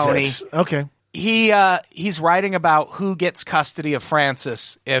testimony, Jesus. Okay. he's writing about who gets custody of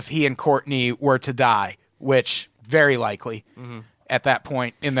Francis if he and Courtney were to die, which very likely at that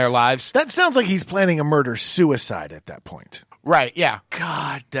point in their lives. That sounds like he's planning a murder-suicide at that point. Right, yeah.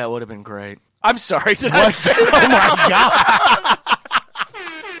 God, that would have been great. I'm sorry. Did I say Oh, my God.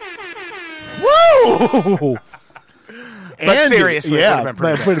 Woo! But seriously, it yeah, would've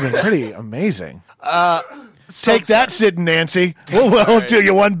been pretty but it would have been pretty amazing. Take that, Sid and Nancy. We'll do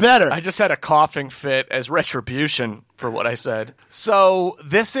you one better. I just had a coughing fit as retribution for what I said. So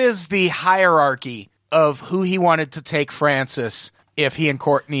this is the hierarchy of who he wanted to take Francis if he and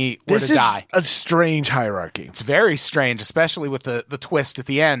Courtney were This to is die. a strange hierarchy. It's very strange, especially with the twist at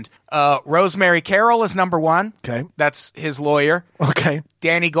the end. Rosemary Carroll is number one. Okay. That's his lawyer. Okay.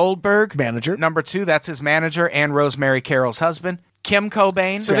 Danny Goldberg. Manager. Number two, that's his manager and Rosemary Carroll's husband. Kim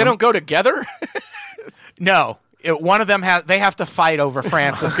Cobain. So they don't go together? No. One of them they have to fight over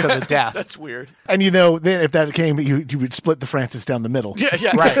Francis to the death. That's weird. And you know, then if that came, you would split the Francis down the middle.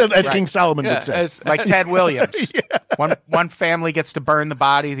 Yeah. Right. As King Solomon Yeah, would say. as- Like Ted Williams. One family gets to burn the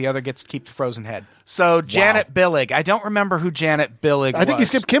body, the other gets to keep the frozen head. So Janet Billig. I don't remember who Janet Billig was. I think you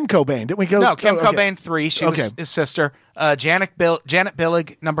skipped Kim Cobain. Didn't we go? No, Kim oh, okay. Cobain 3. She Okay. was his sister. Janet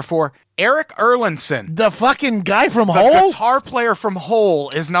Billig, number 4. Eric Erlandson. The fucking guy from The Hole? guitar player from Hole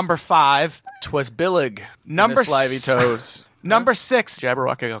is number 5. 'Twas Billig. Number Slivey s- Toes. Number 6,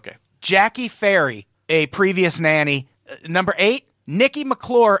 Jabberwocky. Okay. Jackie Ferry, a previous nanny. Number 8, Nikki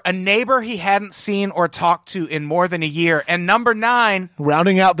McClure, a neighbor he hadn't seen or talked to in more than a year. And number 9,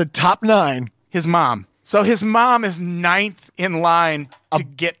 Rounding out the top 9. his mom. So his mom is 9th in line to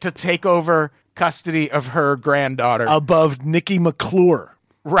get to take over custody of her granddaughter. Above Nikki McClure.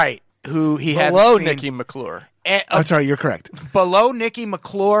 Right. Who he had Hello, seen. Nikki McClure. I'm sorry, you're correct. Below Nikki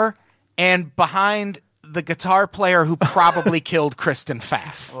McClure and behind the guitar player who probably killed Kristen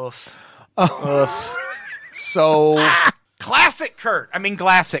Pfaff. Oof. So classic Kurt. I mean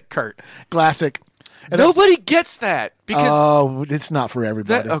classic Kurt. Classic. And Nobody gets that because Oh, it's not for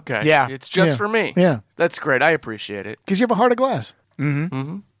everybody. that. Okay. Yeah. It's just Yeah. for me. Yeah. That's great. I appreciate it. Because you have a heart of glass.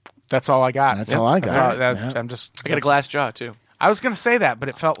 That's all I got. That's all I got. Yeah. I'm just. I got a glass jaw too. I was going to say that, but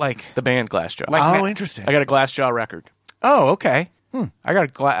it felt like. The band Glass Jaw. Like- Oh, Ma- interesting. I got a glass jaw record. Oh, okay. I got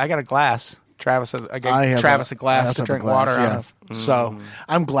a glass. Travis has. I I gave have Travis a- a glass I also to have a drink glass, water yeah. out of. So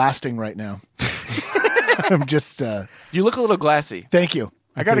I'm glassing right now. I'm just, You look a little glassy. thank you.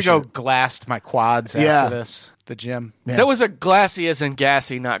 I got to go appreciate glassed my quads Yeah. after this. The gym. Yeah. That was a glassy as in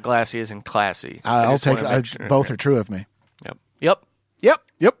gassy, not glassy as in classy. I'll just take wanna make sure. both are true of me. Yep. Yep. Yep.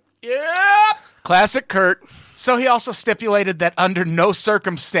 Yep. Yep. Classic Kurt. So he also stipulated that under no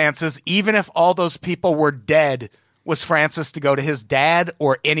circumstances, even if all those people were dead, was Francis to go to his dad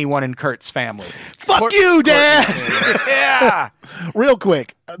or anyone in Kurt's family. Fuck you, Dad! Yeah. Real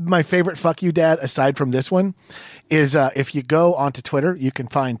quick, my favorite fuck you, Dad, aside from this one, is if you go onto Twitter, you can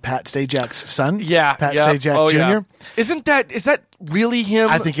find Pat Sajak's son. Yeah. Pat yep. Sajak Jr. Yeah. Is that really him?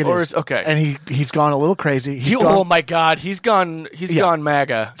 I think it is. Okay. And he's gone a little crazy. Oh my God, he's gone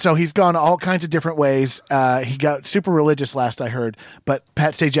MAGA. So he's gone all kinds of different ways. He got super religious last I heard. But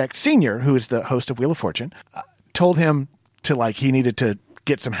Pat Sajak Sr., who is the host of Wheel of Fortune, told him he needed to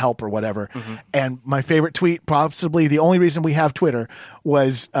get some help or whatever. Mm-hmm. And my favorite tweet, possibly the only reason we have Twitter,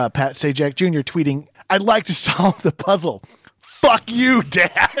 was Pat Sajak Jr. tweeting, "I'd like to solve the puzzle. Fuck you,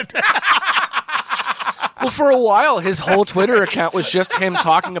 Dad." Well, for a while, his whole Twitter account was just him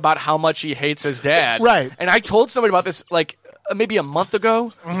talking about how much he hates his dad. Right. And I told somebody about this, maybe a month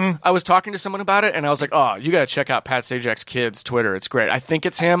ago. Mm-hmm. I was talking to someone about it, and I was like, oh, you got to check out Pat Sajak's kid's Twitter. It's great. I think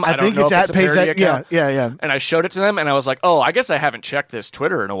it's him. I don't know if it's a parody account. Yeah. And I showed it to them, and I was like, oh, I guess I haven't checked this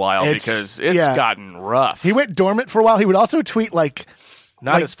Twitter in a while because it's gotten rough. He went dormant for a while. He would also tweet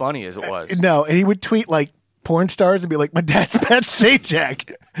Not as funny as it was. No, and he would tweet porn stars and be like, "My dad's Pat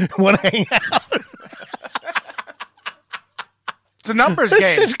Sajak. Want to hang out?" It's a numbers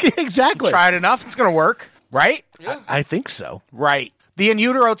game. Exactly. Try it enough, it's going to work, right? Yeah. I think so. Right. The In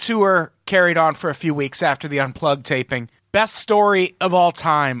Utero tour carried on for a few weeks after the Unplugged taping. Best story of all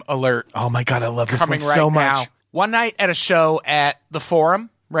time alert. Oh my God, I love this coming one right so now. much. One night at a show at the Forum,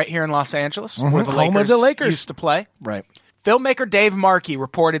 right here in Los Angeles, where the Home of the Lakers used to play. Right. Filmmaker Dave Markey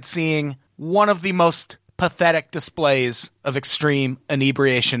reported seeing one of the most pathetic displays of extreme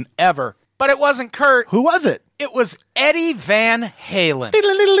inebriation ever. But it wasn't Kurt. Who was it? It was Eddie Van Halen.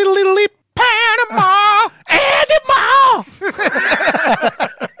 Panama!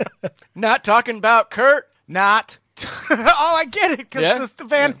 Not talking about Kurt. Not. Oh, I get it, because it's the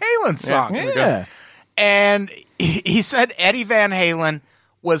Van Halen song. Yeah. And he said Eddie Van Halen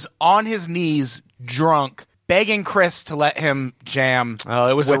was on his knees, drunk, begging Chris to let him jam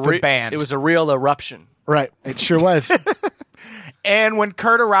with the band. It was a real eruption. Right. It sure was. And when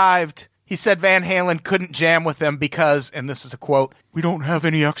Kurt arrived, he said Van Halen couldn't jam with them because, and this is a quote, "We don't have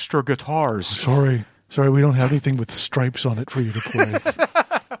any extra guitars." Sorry, we don't have anything with stripes on it for you to play.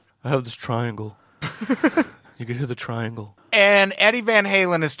 I have this triangle. You can hear the triangle. And Eddie Van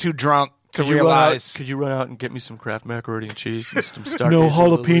Halen is too drunk to realize. Could you run out and get me some Kraft macaroni and cheese and some Stargazer No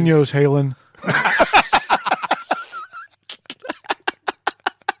jalapenos, Halen.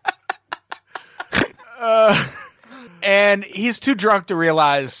 And he's too drunk to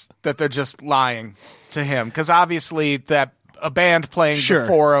realize that they're just lying to him, because obviously a band playing the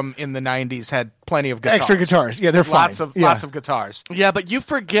Forum in the 90s had plenty of guitars. Extra guitars. Yeah, they're fine. Lots of guitars. Yeah, but you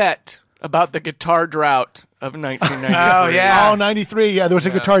forget about the guitar drought of 1993. Oh, yeah. Oh, 93. Yeah, there was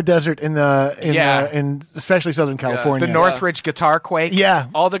a guitar desert in especially Southern California. The Northridge guitar quake. Yeah.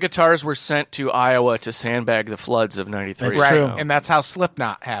 All the guitars were sent to Iowa to sandbag the floods of 93. That's Right. true. And that's how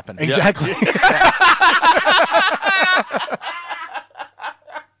Slipknot happened. Exactly.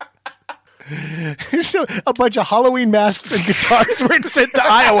 So a bunch of Halloween masks and guitars were sent to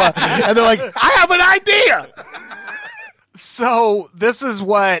Iowa, and they're like, "I have an idea." So this is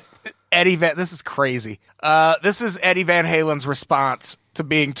what this is crazy. This is Eddie Van Halen's response to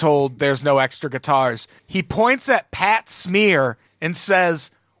being told there's no extra guitars. He points at Pat Smear and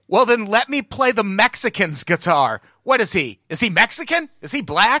says, "Well, then let me play the Mexican's guitar." What is he? Is he Mexican? Is he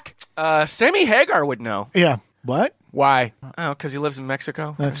black? Sammy Hagar would know. Yeah. What? Why? Oh, because he lives in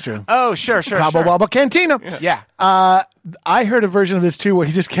Mexico. That's true. Oh, sure. Cabo Wabo Cantina. Yeah. I heard a version of this too where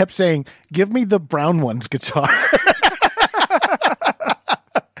he just kept saying, "Give me the brown one's guitar."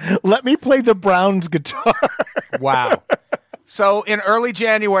 Let me play the Browns guitar. Wow. So in early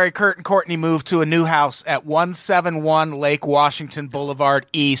January, Kurt and Courtney moved to a new house at 171 Lake Washington Boulevard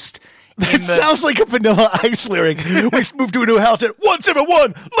East. That sounds like a Vanilla Ice lyric. We moved to a new house at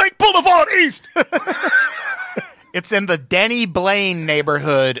 171 Lake Boulevard East. It's in the Denny Blaine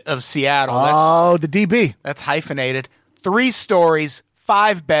neighborhood of Seattle. The DB. That's hyphenated. 3 stories,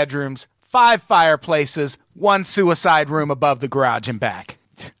 5 bedrooms, 5 fireplaces, 1 suicide room above the garage and back.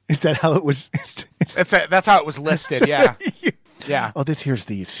 Is that how it was? That's how it was listed, yeah. Yeah. Oh, here's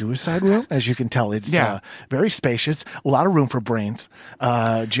the suicide room. As you can tell, it's very spacious. A lot of room for brains.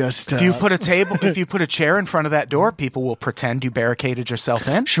 If you put a chair in front of that door, people will pretend you barricaded yourself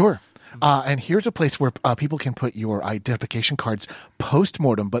in. Sure. And here's a place where people can put your identification cards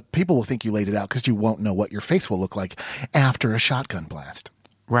post-mortem, but people will think you laid it out because you won't know what your face will look like after a shotgun blast.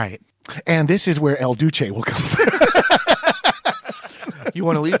 Right. And this is where El Duce will come. You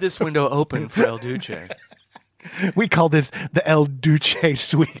want to leave this window open for El Duce. We call this the El Duce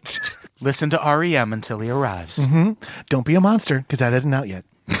Suite. Listen to REM until he arrives. Don't be a monster, because that isn't out yet.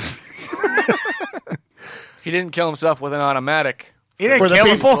 He didn't kill himself with an automatic. He didn't For the kill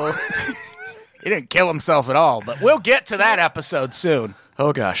people. He didn't kill himself at all, but we'll get to that episode soon.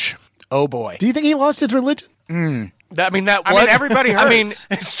 Oh, gosh. Oh, boy. Do you think he lost his religion? Everybody hurts. I mean,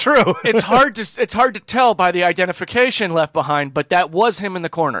 It's true. it's hard to tell by the identification left behind, but that was him in the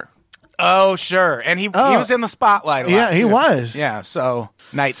corner. Oh, sure. And he was in the spotlight a lot, Yeah, he too. was. Yeah, so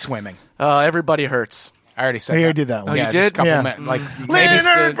night swimming. Everybody hurts. I already said I that. already did that one. Oh, you Yeah, did? just a couple Yeah. like maybe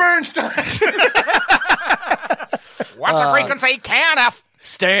Leonard Bernstein. What's the frequency? Canf.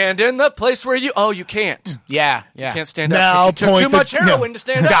 Stand in the place where you... Oh, you can't. Yeah. You can't stand Now up. 'cause you took point too the- much heroin to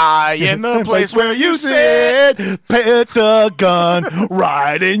stand up. Die in the place where you sit. Put the gun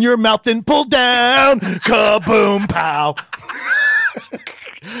right in your mouth and pull down. Kaboom, pow.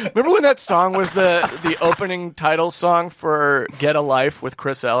 Remember when that song was the opening title song for Get a Life with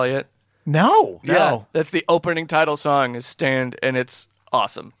Chris Elliott? No. Yeah, that's the opening title song is Stand, and it's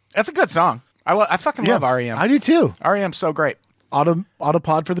awesome. That's a good song. I fucking love REM. I do too. REM's so great.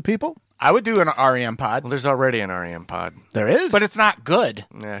 Autopod for the people? I would do an REM pod, Well, there's already an REM pod. There is. but it's not good.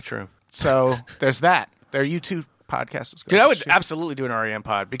 Yeah, true. So there's that. Their YouTube podcast is good. Dude, I would absolutely do an REM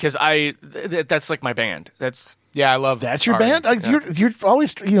pod because that's like my band. That's Yeah, I love That's your REM. band? You're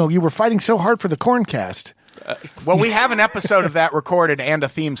always, you were fighting so hard for the Corncast. Well, we have an episode of that recorded and a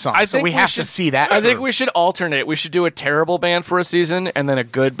theme song, so we have to see that. I think we should alternate. We should do a terrible band for a season, and then a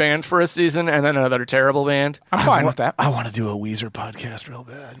good band for a season, and then another terrible band. I'm fine with that. I want to do a Weezer podcast real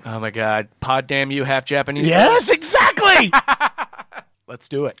bad. Oh my God! Pod damn you, half Japanese. Yes, exactly. Let's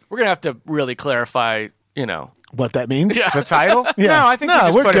do it. We're gonna have to really clarify. What that means? Yeah. The title? Yeah. No, I think we No,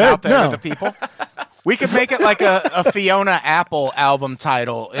 just we're put it good. out there No. to the people. We could make it like a Fiona Apple album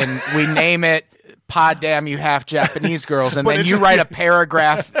title, and we name it "Pod Damn You Half Japanese Girls," and But then it's you a- write a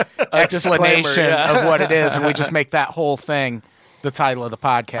paragraph explanation disclaimer, yeah. of what it is, and we just make that whole thing the title of the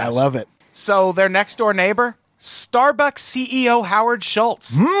podcast. I love it. So their next door neighbor, Starbucks CEO Howard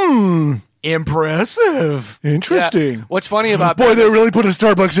Schultz. Impressive. Interesting. Yeah. What's funny about Boy, that they is- really put a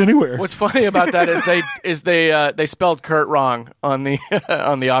Starbucks anywhere. What's funny about that is they spelled Kurt wrong on the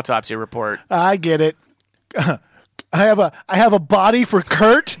on the autopsy report. I get it. I have a body for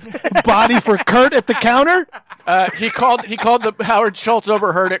Kurt. Body for Kurt at the counter. He called the Howard Schultz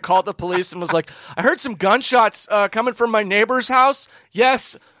overheard it, called the police, and was like, "I heard some gunshots coming from my neighbor's house.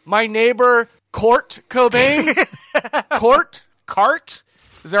 Yes, my neighbor Kurt Cobain. Cart?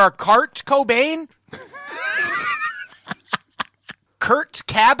 Is there a Cart Cobain? Kurt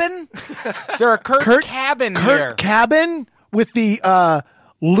Cabin? Is there a Kurt Cabin here? Kurt Cabin with the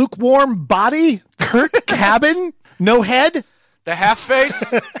lukewarm body. Kurt Cabin, no head. The half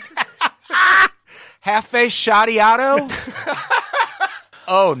face. Half-face shoddy auto?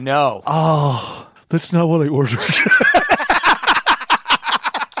 Oh, no. That's not what I ordered.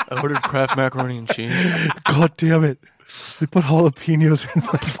 I ordered Kraft macaroni and cheese. God damn it. They put jalapenos in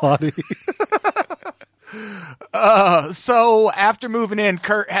my body. So after moving in,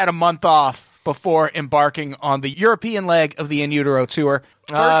 Kurt had a month off before embarking on the European leg of the In Utero tour.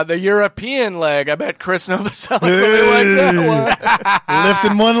 The European leg. I bet Chris Novoselic really liked that one.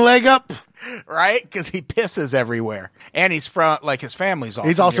 Lifting one leg up. Right? Because he pisses everywhere. And he's from, like, his family's all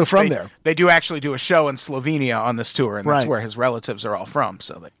He's from also here. from They- there. They do actually do a show in Slovenia on this tour, and that's Right. where his relatives are all from,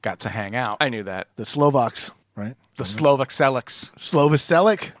 so they got to hang out. I knew that. The Slovaks, right? The Slovak Seleks.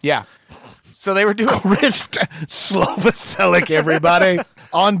 Slovacelic. Yeah. So they were doing... Christ Slovacelic, everybody.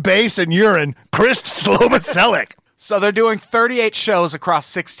 On bass and urine, Christ Slovacelic. So they're doing 38 shows across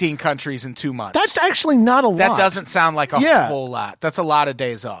 16 countries in 2 months. That's actually not a lot. That doesn't sound like a Yeah. whole lot. That's a lot of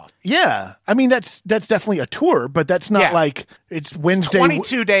days off. Yeah. I mean, that's definitely a tour, but that's not Yeah. like it's Wednesday.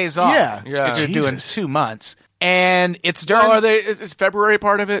 22 days off. Yeah. Yeah. If you're doing Jesus. 2 months. And it's during... Oh, is February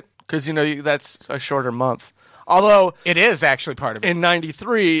part of it? Because that's a shorter month. Although It is actually part of it. in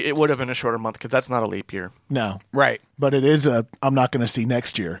 '93 it would have been a shorter month because that's not a leap year. No. Right. But it is I'm not going to see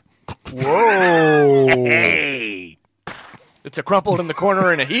next year. Whoa. Hey. It's a crumpled in the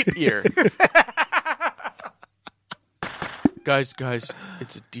corner in a heap year. guys,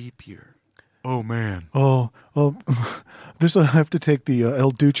 it's a deep year. Oh, man. Oh, this I have to take the El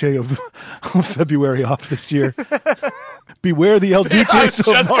Duce of February off this year. Beware the El Duce I was of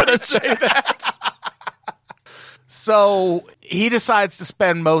just March. going to say that. So he decides to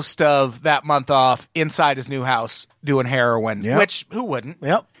spend most of that month off inside his new house doing heroin, Yep. which who wouldn't?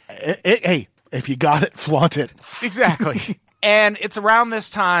 Yep. Hey, if you got it, flaunt it. Exactly. And it's around this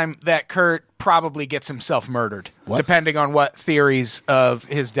time that Kurt probably gets himself murdered, depending on what theories of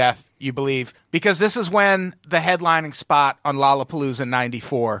his death you believe. Because this is when the headlining spot on Lollapalooza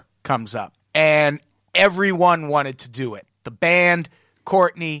 94 comes up. And everyone wanted to do it. The band,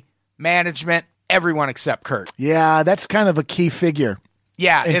 Courtney, management, everyone except Kurt. Yeah, that's kind of a key figure.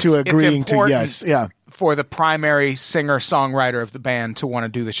 Yeah, into agreeing it's to yes. Yeah. For the primary singer-songwriter of the band to want to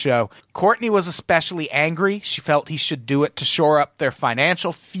do the show. Courtney was especially angry. She felt he should do it to shore up their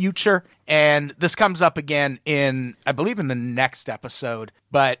financial future. And this comes up again I believe in the next episode.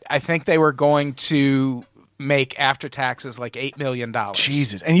 But I think they were going to make after taxes like $8 million.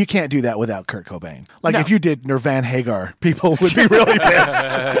 Jesus. And you can't do that without Kurt Cobain. Like No. if you did Nirvana Hagar, people would be really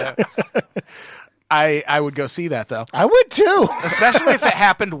pissed. I would go see that, though. I would too. Especially if it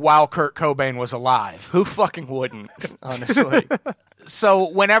happened while Kurt Cobain was alive. Who fucking wouldn't, honestly? So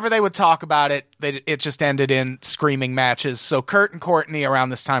whenever they would talk about it, it just ended in screaming matches. So Kurt and Courtney around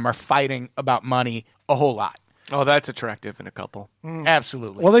this time are fighting about money a whole lot. Oh, that's attractive in a couple.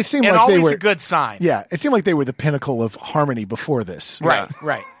 Absolutely. Well, they seem and like they always were a good sign. Yeah, it seemed like they were the pinnacle of harmony before this. Right,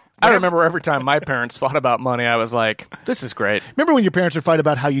 right. I remember every time my parents fought about money, I was like, this is great. Remember when your parents would fight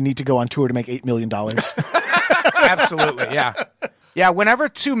about how you need to go on tour to make $8 million? Absolutely, yeah. Yeah, whenever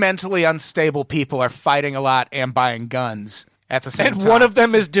two mentally unstable people are fighting a lot and buying guns at the same time. And one of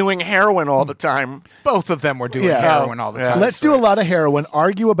them is doing heroin all the time. Both of them were doing Yeah. heroin all the Yeah. time. Let's do a lot of heroin,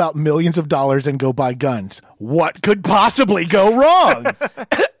 argue about millions of dollars, and go buy guns. What could possibly go wrong?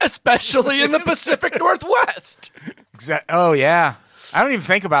 Especially in the Pacific Northwest. Oh, yeah. I don't even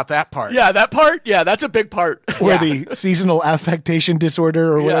think about that part. Yeah, that part. Yeah, that's a big part. Where the seasonal affectation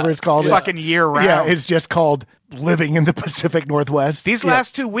disorder or whatever it's called. Fucking year round. Yeah, it's just called living in the Pacific Northwest. These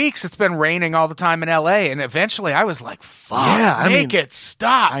last 2 weeks, it's been raining all the time in L.A., and eventually I was like, fuck, Yeah, make it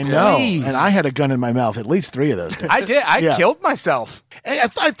stop, I know. please. And I had a gun in my mouth at least 3 of those days. I did. I Yeah. killed myself. Hey,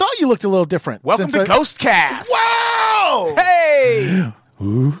 I thought you looked a little different. Welcome since to Ghost Cast. Wow! Hey!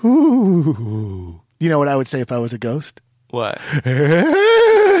 Ooh. You know what I would say if I was a ghost? What?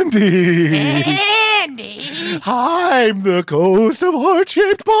 Andy! I'm the ghost of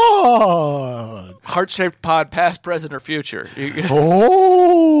Heart-Shaped Pod! Heart-shaped pod, past, present, or future.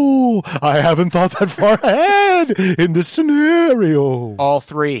 Oh! I haven't thought that far ahead in this scenario. All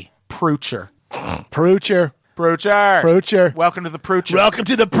 3. Proocher. Proocher. Proocher. Proocher. Welcome to the Proocher. Welcome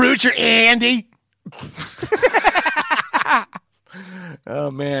to the Proocher, Andy!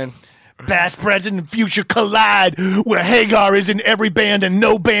 Oh, man. Past, present, and future collide where Hagar is in every band and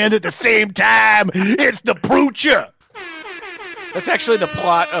no band at the same time. It's the Proocher. That's actually the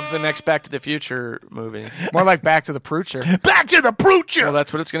plot of the next Back to the Future movie. More like Back to the Proocher. Back to the Proocher. Well,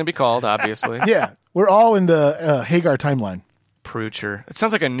 that's what it's going to be called, obviously. Yeah, we're all in the Hagar timeline. Proocher. It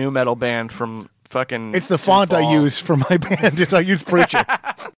sounds like a new metal band from fucking... It's the Sioux font I Falls. use for my band. I use Proocher.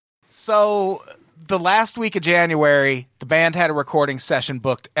 So, the last week of January, the band had a recording session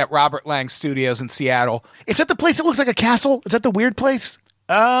booked at Robert Lang Studios in Seattle. Is that the place that looks like a castle? Is that the weird place?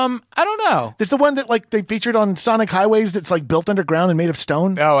 I don't know. It's the one that like they featured on Sonic Highways that's like built underground and made of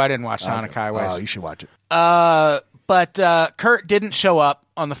stone? Oh, I didn't watch Sonic Highways. Oh, you should watch it. But Kurt didn't show up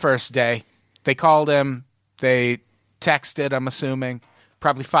on the first day. They called him. They texted, I'm assuming.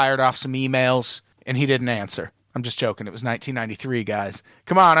 Probably fired off some emails, and he didn't answer. I'm just joking. It was 1993, guys.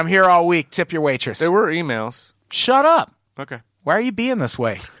 Come on, I'm here all week. Tip your waitress. There were emails. Shut up. Okay. Why are you being this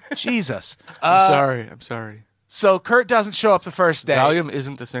way? Jesus. I'm sorry. So Kurt doesn't show up the first day. Valium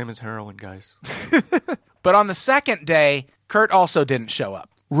isn't the same as heroin, guys. But on the second day, Kurt also didn't show up.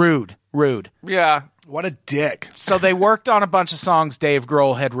 Rude. Yeah. What a dick. So they worked on a bunch of songs Dave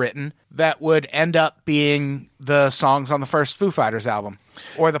Grohl had written that would end up being the songs on the first Foo Fighters album.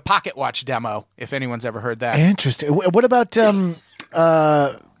 Or the Pocket Watch demo, if anyone's ever heard that. Interesting. What about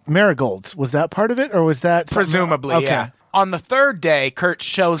Marigolds? Was that part of it, or was that something- Presumably, Okay. yeah. On the third day, Kurt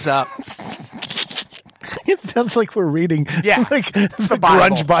shows up. It sounds like we're reading Yeah, like it's the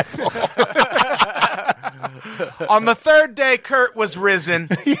Bible. grunge Bible. On the third day, Kurt was risen.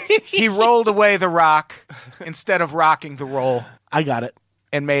 He rolled away the rock instead of rocking the roll I got it.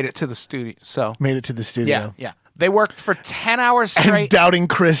 and made it to the studio. So, Made it to the studio. yeah. They worked for 10 hours And straight. Doubting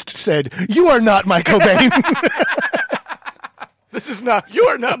Christ said, "You are not my Cobain." You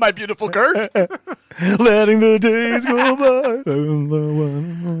are not my beautiful Kurt. Letting the days go by.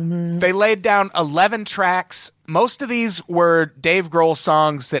 They laid down 11 tracks. Most of these were Dave Grohl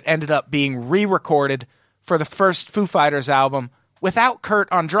songs that ended up being re-recorded for the first Foo Fighters album without Kurt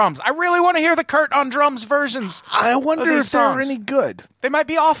on drums. I really want to hear the Kurt on drums versions. I wonder of these if they're songs. any good. They might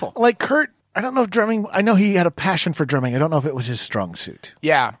be awful. Like Kurt, I don't know if drumming. I know he had a passion for drumming. I don't know if it was his strong suit.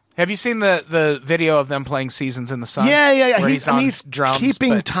 Yeah. Have you seen the video of them playing Seasons in the Sun? Yeah. Where he's on he's drums,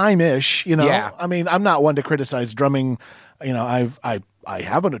 keeping but- time-ish, you know. Yeah. I mean, I'm not one to criticize drumming. You know, I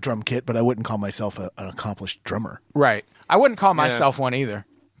have a drum kit, but I wouldn't call myself an accomplished drummer. Right. I wouldn't call myself one either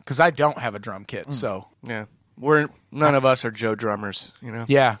because I don't have a drum kit. So Yeah. None of us are Joe drummers, you know?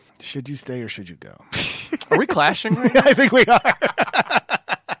 yeah. Should you stay or should you go? Are we clashing right now? I think we are.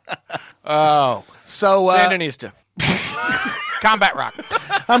 Oh, so Sandinista. Combat Rock.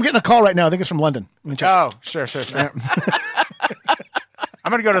 I'm getting a call right now. I think it's from London. Let me check. Oh, sure.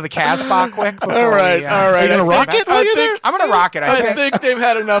 I'm gonna go to the Casbah quick. Before All right, we, all right. Are you gonna I rock think- it while I you're think- I'm gonna rock it. I I think. think they've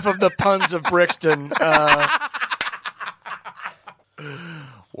had enough of the puns of Brixton.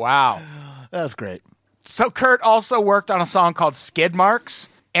 Wow. That was great. So Kurt also worked on a song called Skid Marks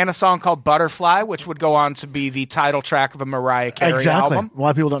and a song called Butterfly, which would go on to be the title track of a Mariah Carey Exactly. album. A lot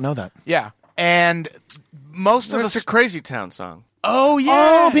of people don't know that. Yeah. And most of It's the a Crazy Town song. Oh yeah.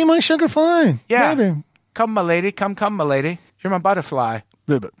 Oh, be my sugar fine. Yeah. Baby. Come my lady, come my lady. You're my butterfly.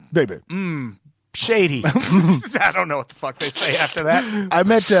 Baby. Shady. I don't know what the fuck they say after that. I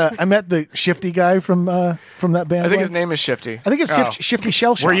met the Shifty guy from that band. I think his once. name is Shifty. I think it's Shifty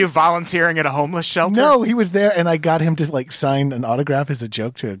Shell Shock. Were you volunteering at a homeless shelter? No, he was there, and I got him to like sign an autograph as a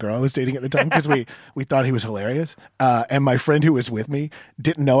joke to a girl I was dating at the time because we thought he was hilarious. And my friend who was with me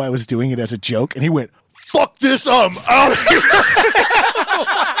didn't know I was doing it as a joke, and he went, "Fuck this, I'm out of here."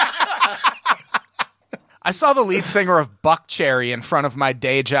 I saw the lead singer of Buck Cherry in front of my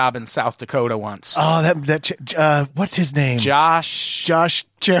day job in South Dakota once. Oh, what's his name? Josh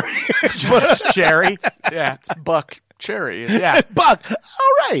Cherry. Cherry. Yeah. Buck Cherry. Yeah. Buck.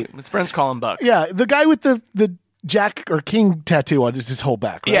 All right. His friends call him Buck. Yeah, the guy with the Jack or King tattoo on his whole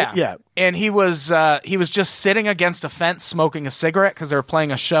back. Right? Yeah. And he was just sitting against a fence smoking a cigarette because they were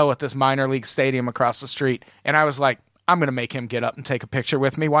playing a show at this minor league stadium across the street. And I was like, I'm going to make him get up and take a picture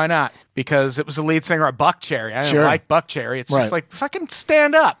with me. Why not? Because it was the lead singer of Buck Cherry. I didn't Sure. like Buck Cherry. It's just Right. like, fucking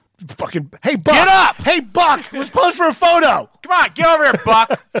stand up. Fucking, hey, Buck. Get up! Hey, Buck. Let's pose for a photo. Come on, get over here,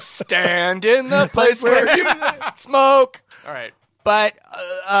 Buck. Stand in the place where you smoke. All right. But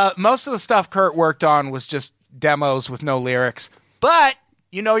most of the stuff Kurt worked on was just demos with no lyrics. But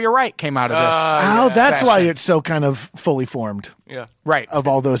You Know You're Right came out of this. Oh, that's session. why it's so kind of fully formed Yeah. Right. of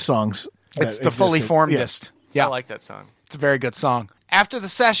all those songs. It's that the fully existed. formedest. Yeah. I like that song. It's a very good song. After the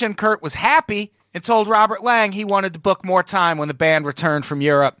session, Kurt was happy and told Robert Lang he wanted to book more time when the band returned from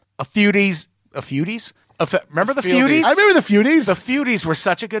Europe. Remember the Feudies? Feudies. I remember the Feudies. The Feudies were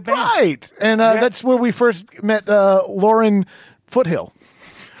such a good band. Right. And that's where we first met Lauren Foothill.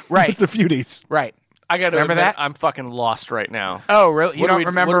 Right. The Feudies. Right. I got to Remember admit, that? I'm fucking lost right now. Oh, really? You What are don't we-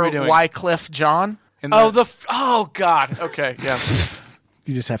 remember what are we doing? Wycliffe John? In Oh God. Okay. Yeah.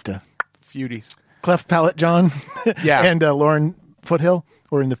 You just have to. Feudies. Cleft Palate John. Yeah. And Lauren Foothill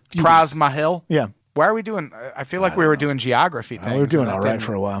were in the Feudies. Prosma Hill. Yeah. Why are we doing? I feel like we were doing geography things. We were doing and all that right didn't-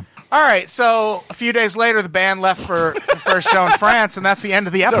 for a while. All right, so a few days later, the band left for the first show in France, and that's the end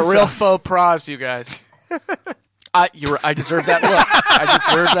of the It's episode. a real faux pros, you guys. I deserve that look. I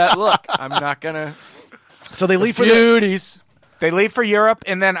deserve that look. I'm not gonna. So they leave for the. Beauties. They leave for Europe,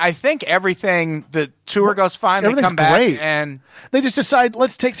 and then I think the tour goes fine. They Everything's come back, great. and They just decide,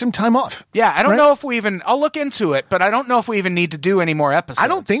 let's take some time off. yeah, I don't Right? know if we even. I'll look into it, but I don't know if we even need to do any more episodes. I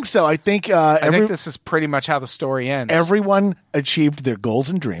don't think so. I think, I think this is pretty much how the story ends. everyone achieved their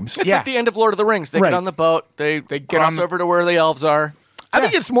goals and dreams. It's Yeah. like the end of Lord of the Rings. They Right. get on the boat. They get cross on the- over to where the elves are. I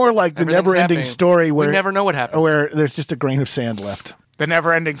think it's more like the Everything's never-ending happening. story where We never know what happens. where there's just a grain of sand left. The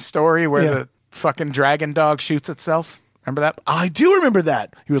never-ending story where Yeah. the fucking dragon dog shoots itself. Remember that? I do remember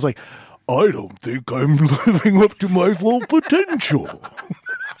that. He was like, I don't think I'm living up to my full potential.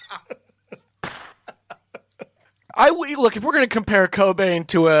 Look, if we're going to compare Cobain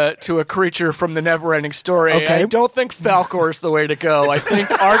to a creature from the Neverending Story, Okay. I don't think Falcor's the way to go. I think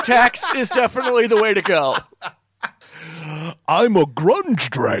Artax is definitely the way to go. I'm a grunge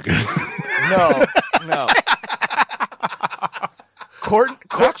dragon. No.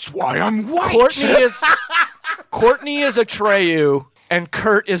 That's why I'm white. Courtney is Atreyu, and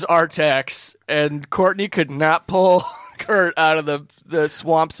Kurt is Artax, and Courtney could not pull Kurt out of the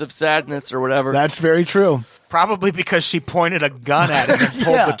swamps of sadness or whatever. That's very true. Probably because she pointed a gun at him and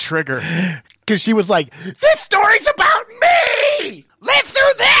pulled Yeah. the trigger. Because she was like, This story's about me. Live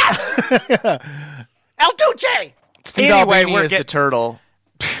through this. El Duce. Steve Anyway, Albini we're is the turtle.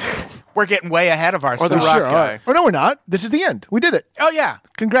 We're getting way ahead of ourselves. the rock sure, all guy. right. Oh, no, we're not. This is the end. We did it. Oh yeah.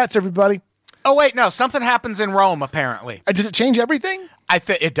 Congrats, everybody. Oh wait, no. Something happens in Rome. Apparently, Does it change everything? I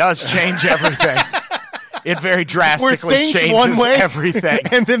think it does change everything. It very Where drastically things changes one way, everything.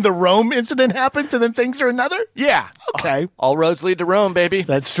 and then the Rome incident happens, and then things are another. Yeah. Okay, All roads lead to Rome, baby.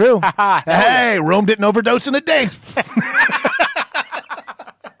 that's true. Hey, Rome didn't overdose in a day.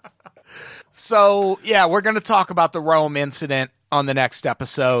 So, yeah, we're going to talk about the Rome incident on the next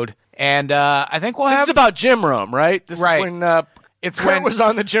episode. And I think we'll This have... is about Jim Rome, right? This Right. is when It's Kurt when- was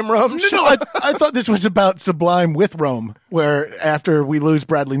on the Jim Rome show. No, I thought this was about Sublime with Rome, where after we lose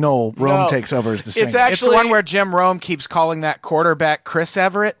Bradley Noel, Rome No. takes over as the singer. It's actually It's the one where Jim Rome keeps calling that quarterback Chris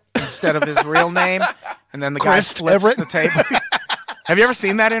Everett instead of his real name. And then the guy Chris flips Everett? the table. Have you ever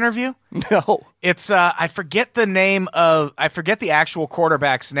seen that interview? no. It's I forget the actual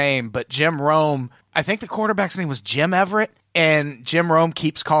quarterback's name, but Jim Rome, I think the quarterback's name was Jim Everett, and Jim Rome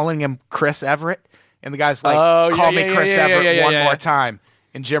keeps calling him Chris Everett, and the guy's like, call me Chris Everett one more time,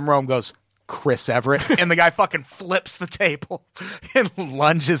 and Jim Rome goes, Chris Everett, and the guy fucking flips the table and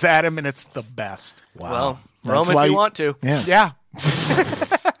lunges at him, and it's the best. Well, That's Rome why if you want to. Yeah. Yeah.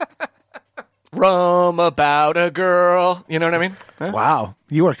 Rome about a girl. You know what I mean? Huh? Wow,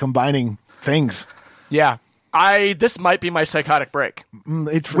 you are combining things. Yeah. This might be my psychotic break.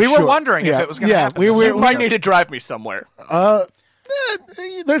 It's for We were sure. wondering if it was gonna happen. You We might need to drive me somewhere.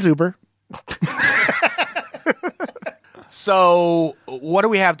 There's Uber. So, what do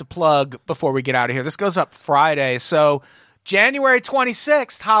we have to plug before we get out of here? This goes up Friday. So, January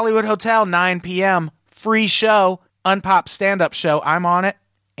 26th, Hollywood Hotel, 9 p.m., free show, Unpop stand-up show. I'm on it.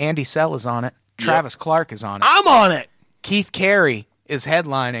 Andy Sell is on it. Travis Clark is on it. I'm on it. Keith Carey is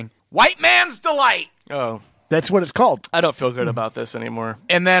headlining. White Man's Delight. Oh, That's what it's called. I don't feel good about this anymore.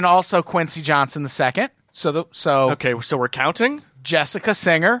 And then also Quincy Johnson II. So Okay, so we're counting? Jessica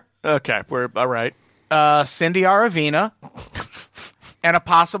Singer, Okay, we're all right. Cindy Aravina, and a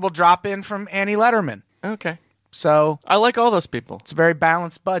possible drop-in from Annie Letterman. Okay. So I like all those people. it's a very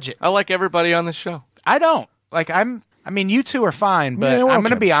balanced budget. I like everybody on this show. I don't. I mean, you two are fine, but Yeah, we're I'm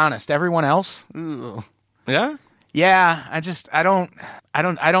going to okay. be honest. Everyone else, Yeah? yeah,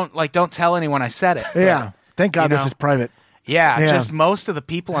 don't tell anyone I said it. Yeah. Thank God You this know. is private. Yeah, Yeah. just most of the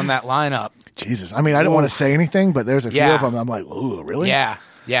people in that lineup. Jesus. I mean, I don't want to say anything, but there's a few Yeah. of them. I'm like, ooh, really? Yeah,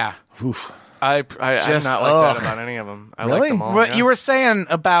 yeah. Oof. I'm Just, not like ugh. that about any of them. I Really? like them all. What yeah. you were saying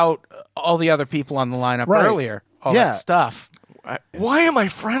about all the other people on the lineup Right. earlier, all Yeah. that stuff. Why am I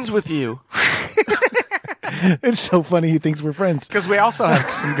friends with you? It's so funny he thinks we're friends. Because we also have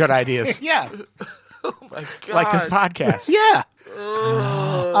some good ideas, Yeah. Oh my God. like this podcast. Yeah.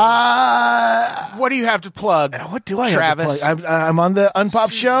 What do you have to plug? What do I Travis? have to plug? I'm on the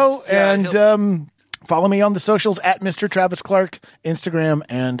Unpop show, Yeah, and follow me on the socials at Mr. Travis Clark, Instagram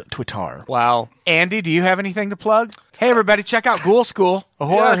and Twitter. Wow. Andy, do you have anything to plug? Hey, everybody, check out Ghoul School, a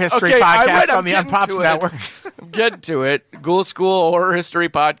horror Yes, history okay, I podcast read- I'm on the getting Unpops to it. Network. I'm getting to it. Ghoul School Horror History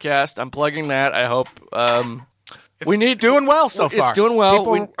Podcast. I'm plugging that. I hope. We need Doing well so far. It's doing well.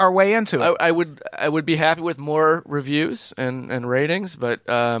 People are way into it. I would be happy with more reviews and ratings, but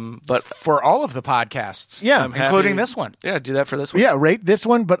For all of the podcasts. Yeah. I'm including happy- this one. Yeah, do that for this one. Yeah, rate this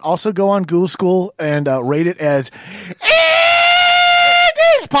one, but also go on Ghoul School and rate it as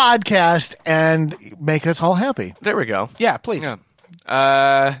Andy's podcast and make us all happy. There we go. Yeah, please. Yeah.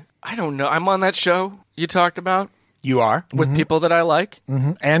 I don't know. I'm on that show you talked about You are. with people that I like.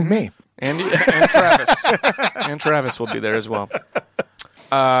 And me. And Travis. And Travis will be there as well.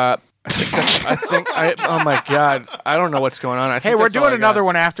 Oh my God. I don't know what's going on. Hey, we're doing another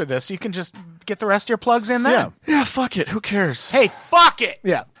one after this. You can just get the rest of your plugs in there. Yeah. Yeah, fuck it. Who cares? Hey, fuck it.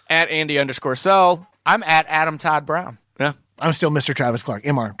 Yeah. At Andy_Sell. I'm at Adam Todd Brown. Yeah. I'm still Mr. Travis Clark,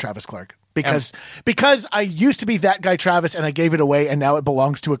 Mr. Travis Clark. Because I used to be that guy Travis and I gave it away and now it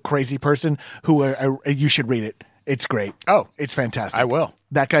belongs to a crazy person who you should read it. It's great. Oh. It's fantastic. I will.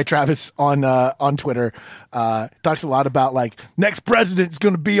 That guy Travis on Twitter talks a lot about like next president's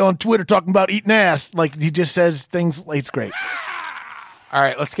going to be on Twitter talking about eating ass. Like he just says things. It's great. All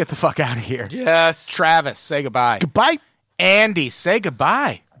right, let's get the fuck out of here. Yes. Travis, say goodbye. Goodbye. Andy, say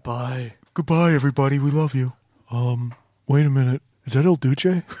goodbye. Bye. Goodbye, everybody. We love you. Wait a minute. Is that El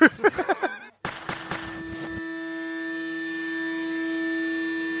Duce?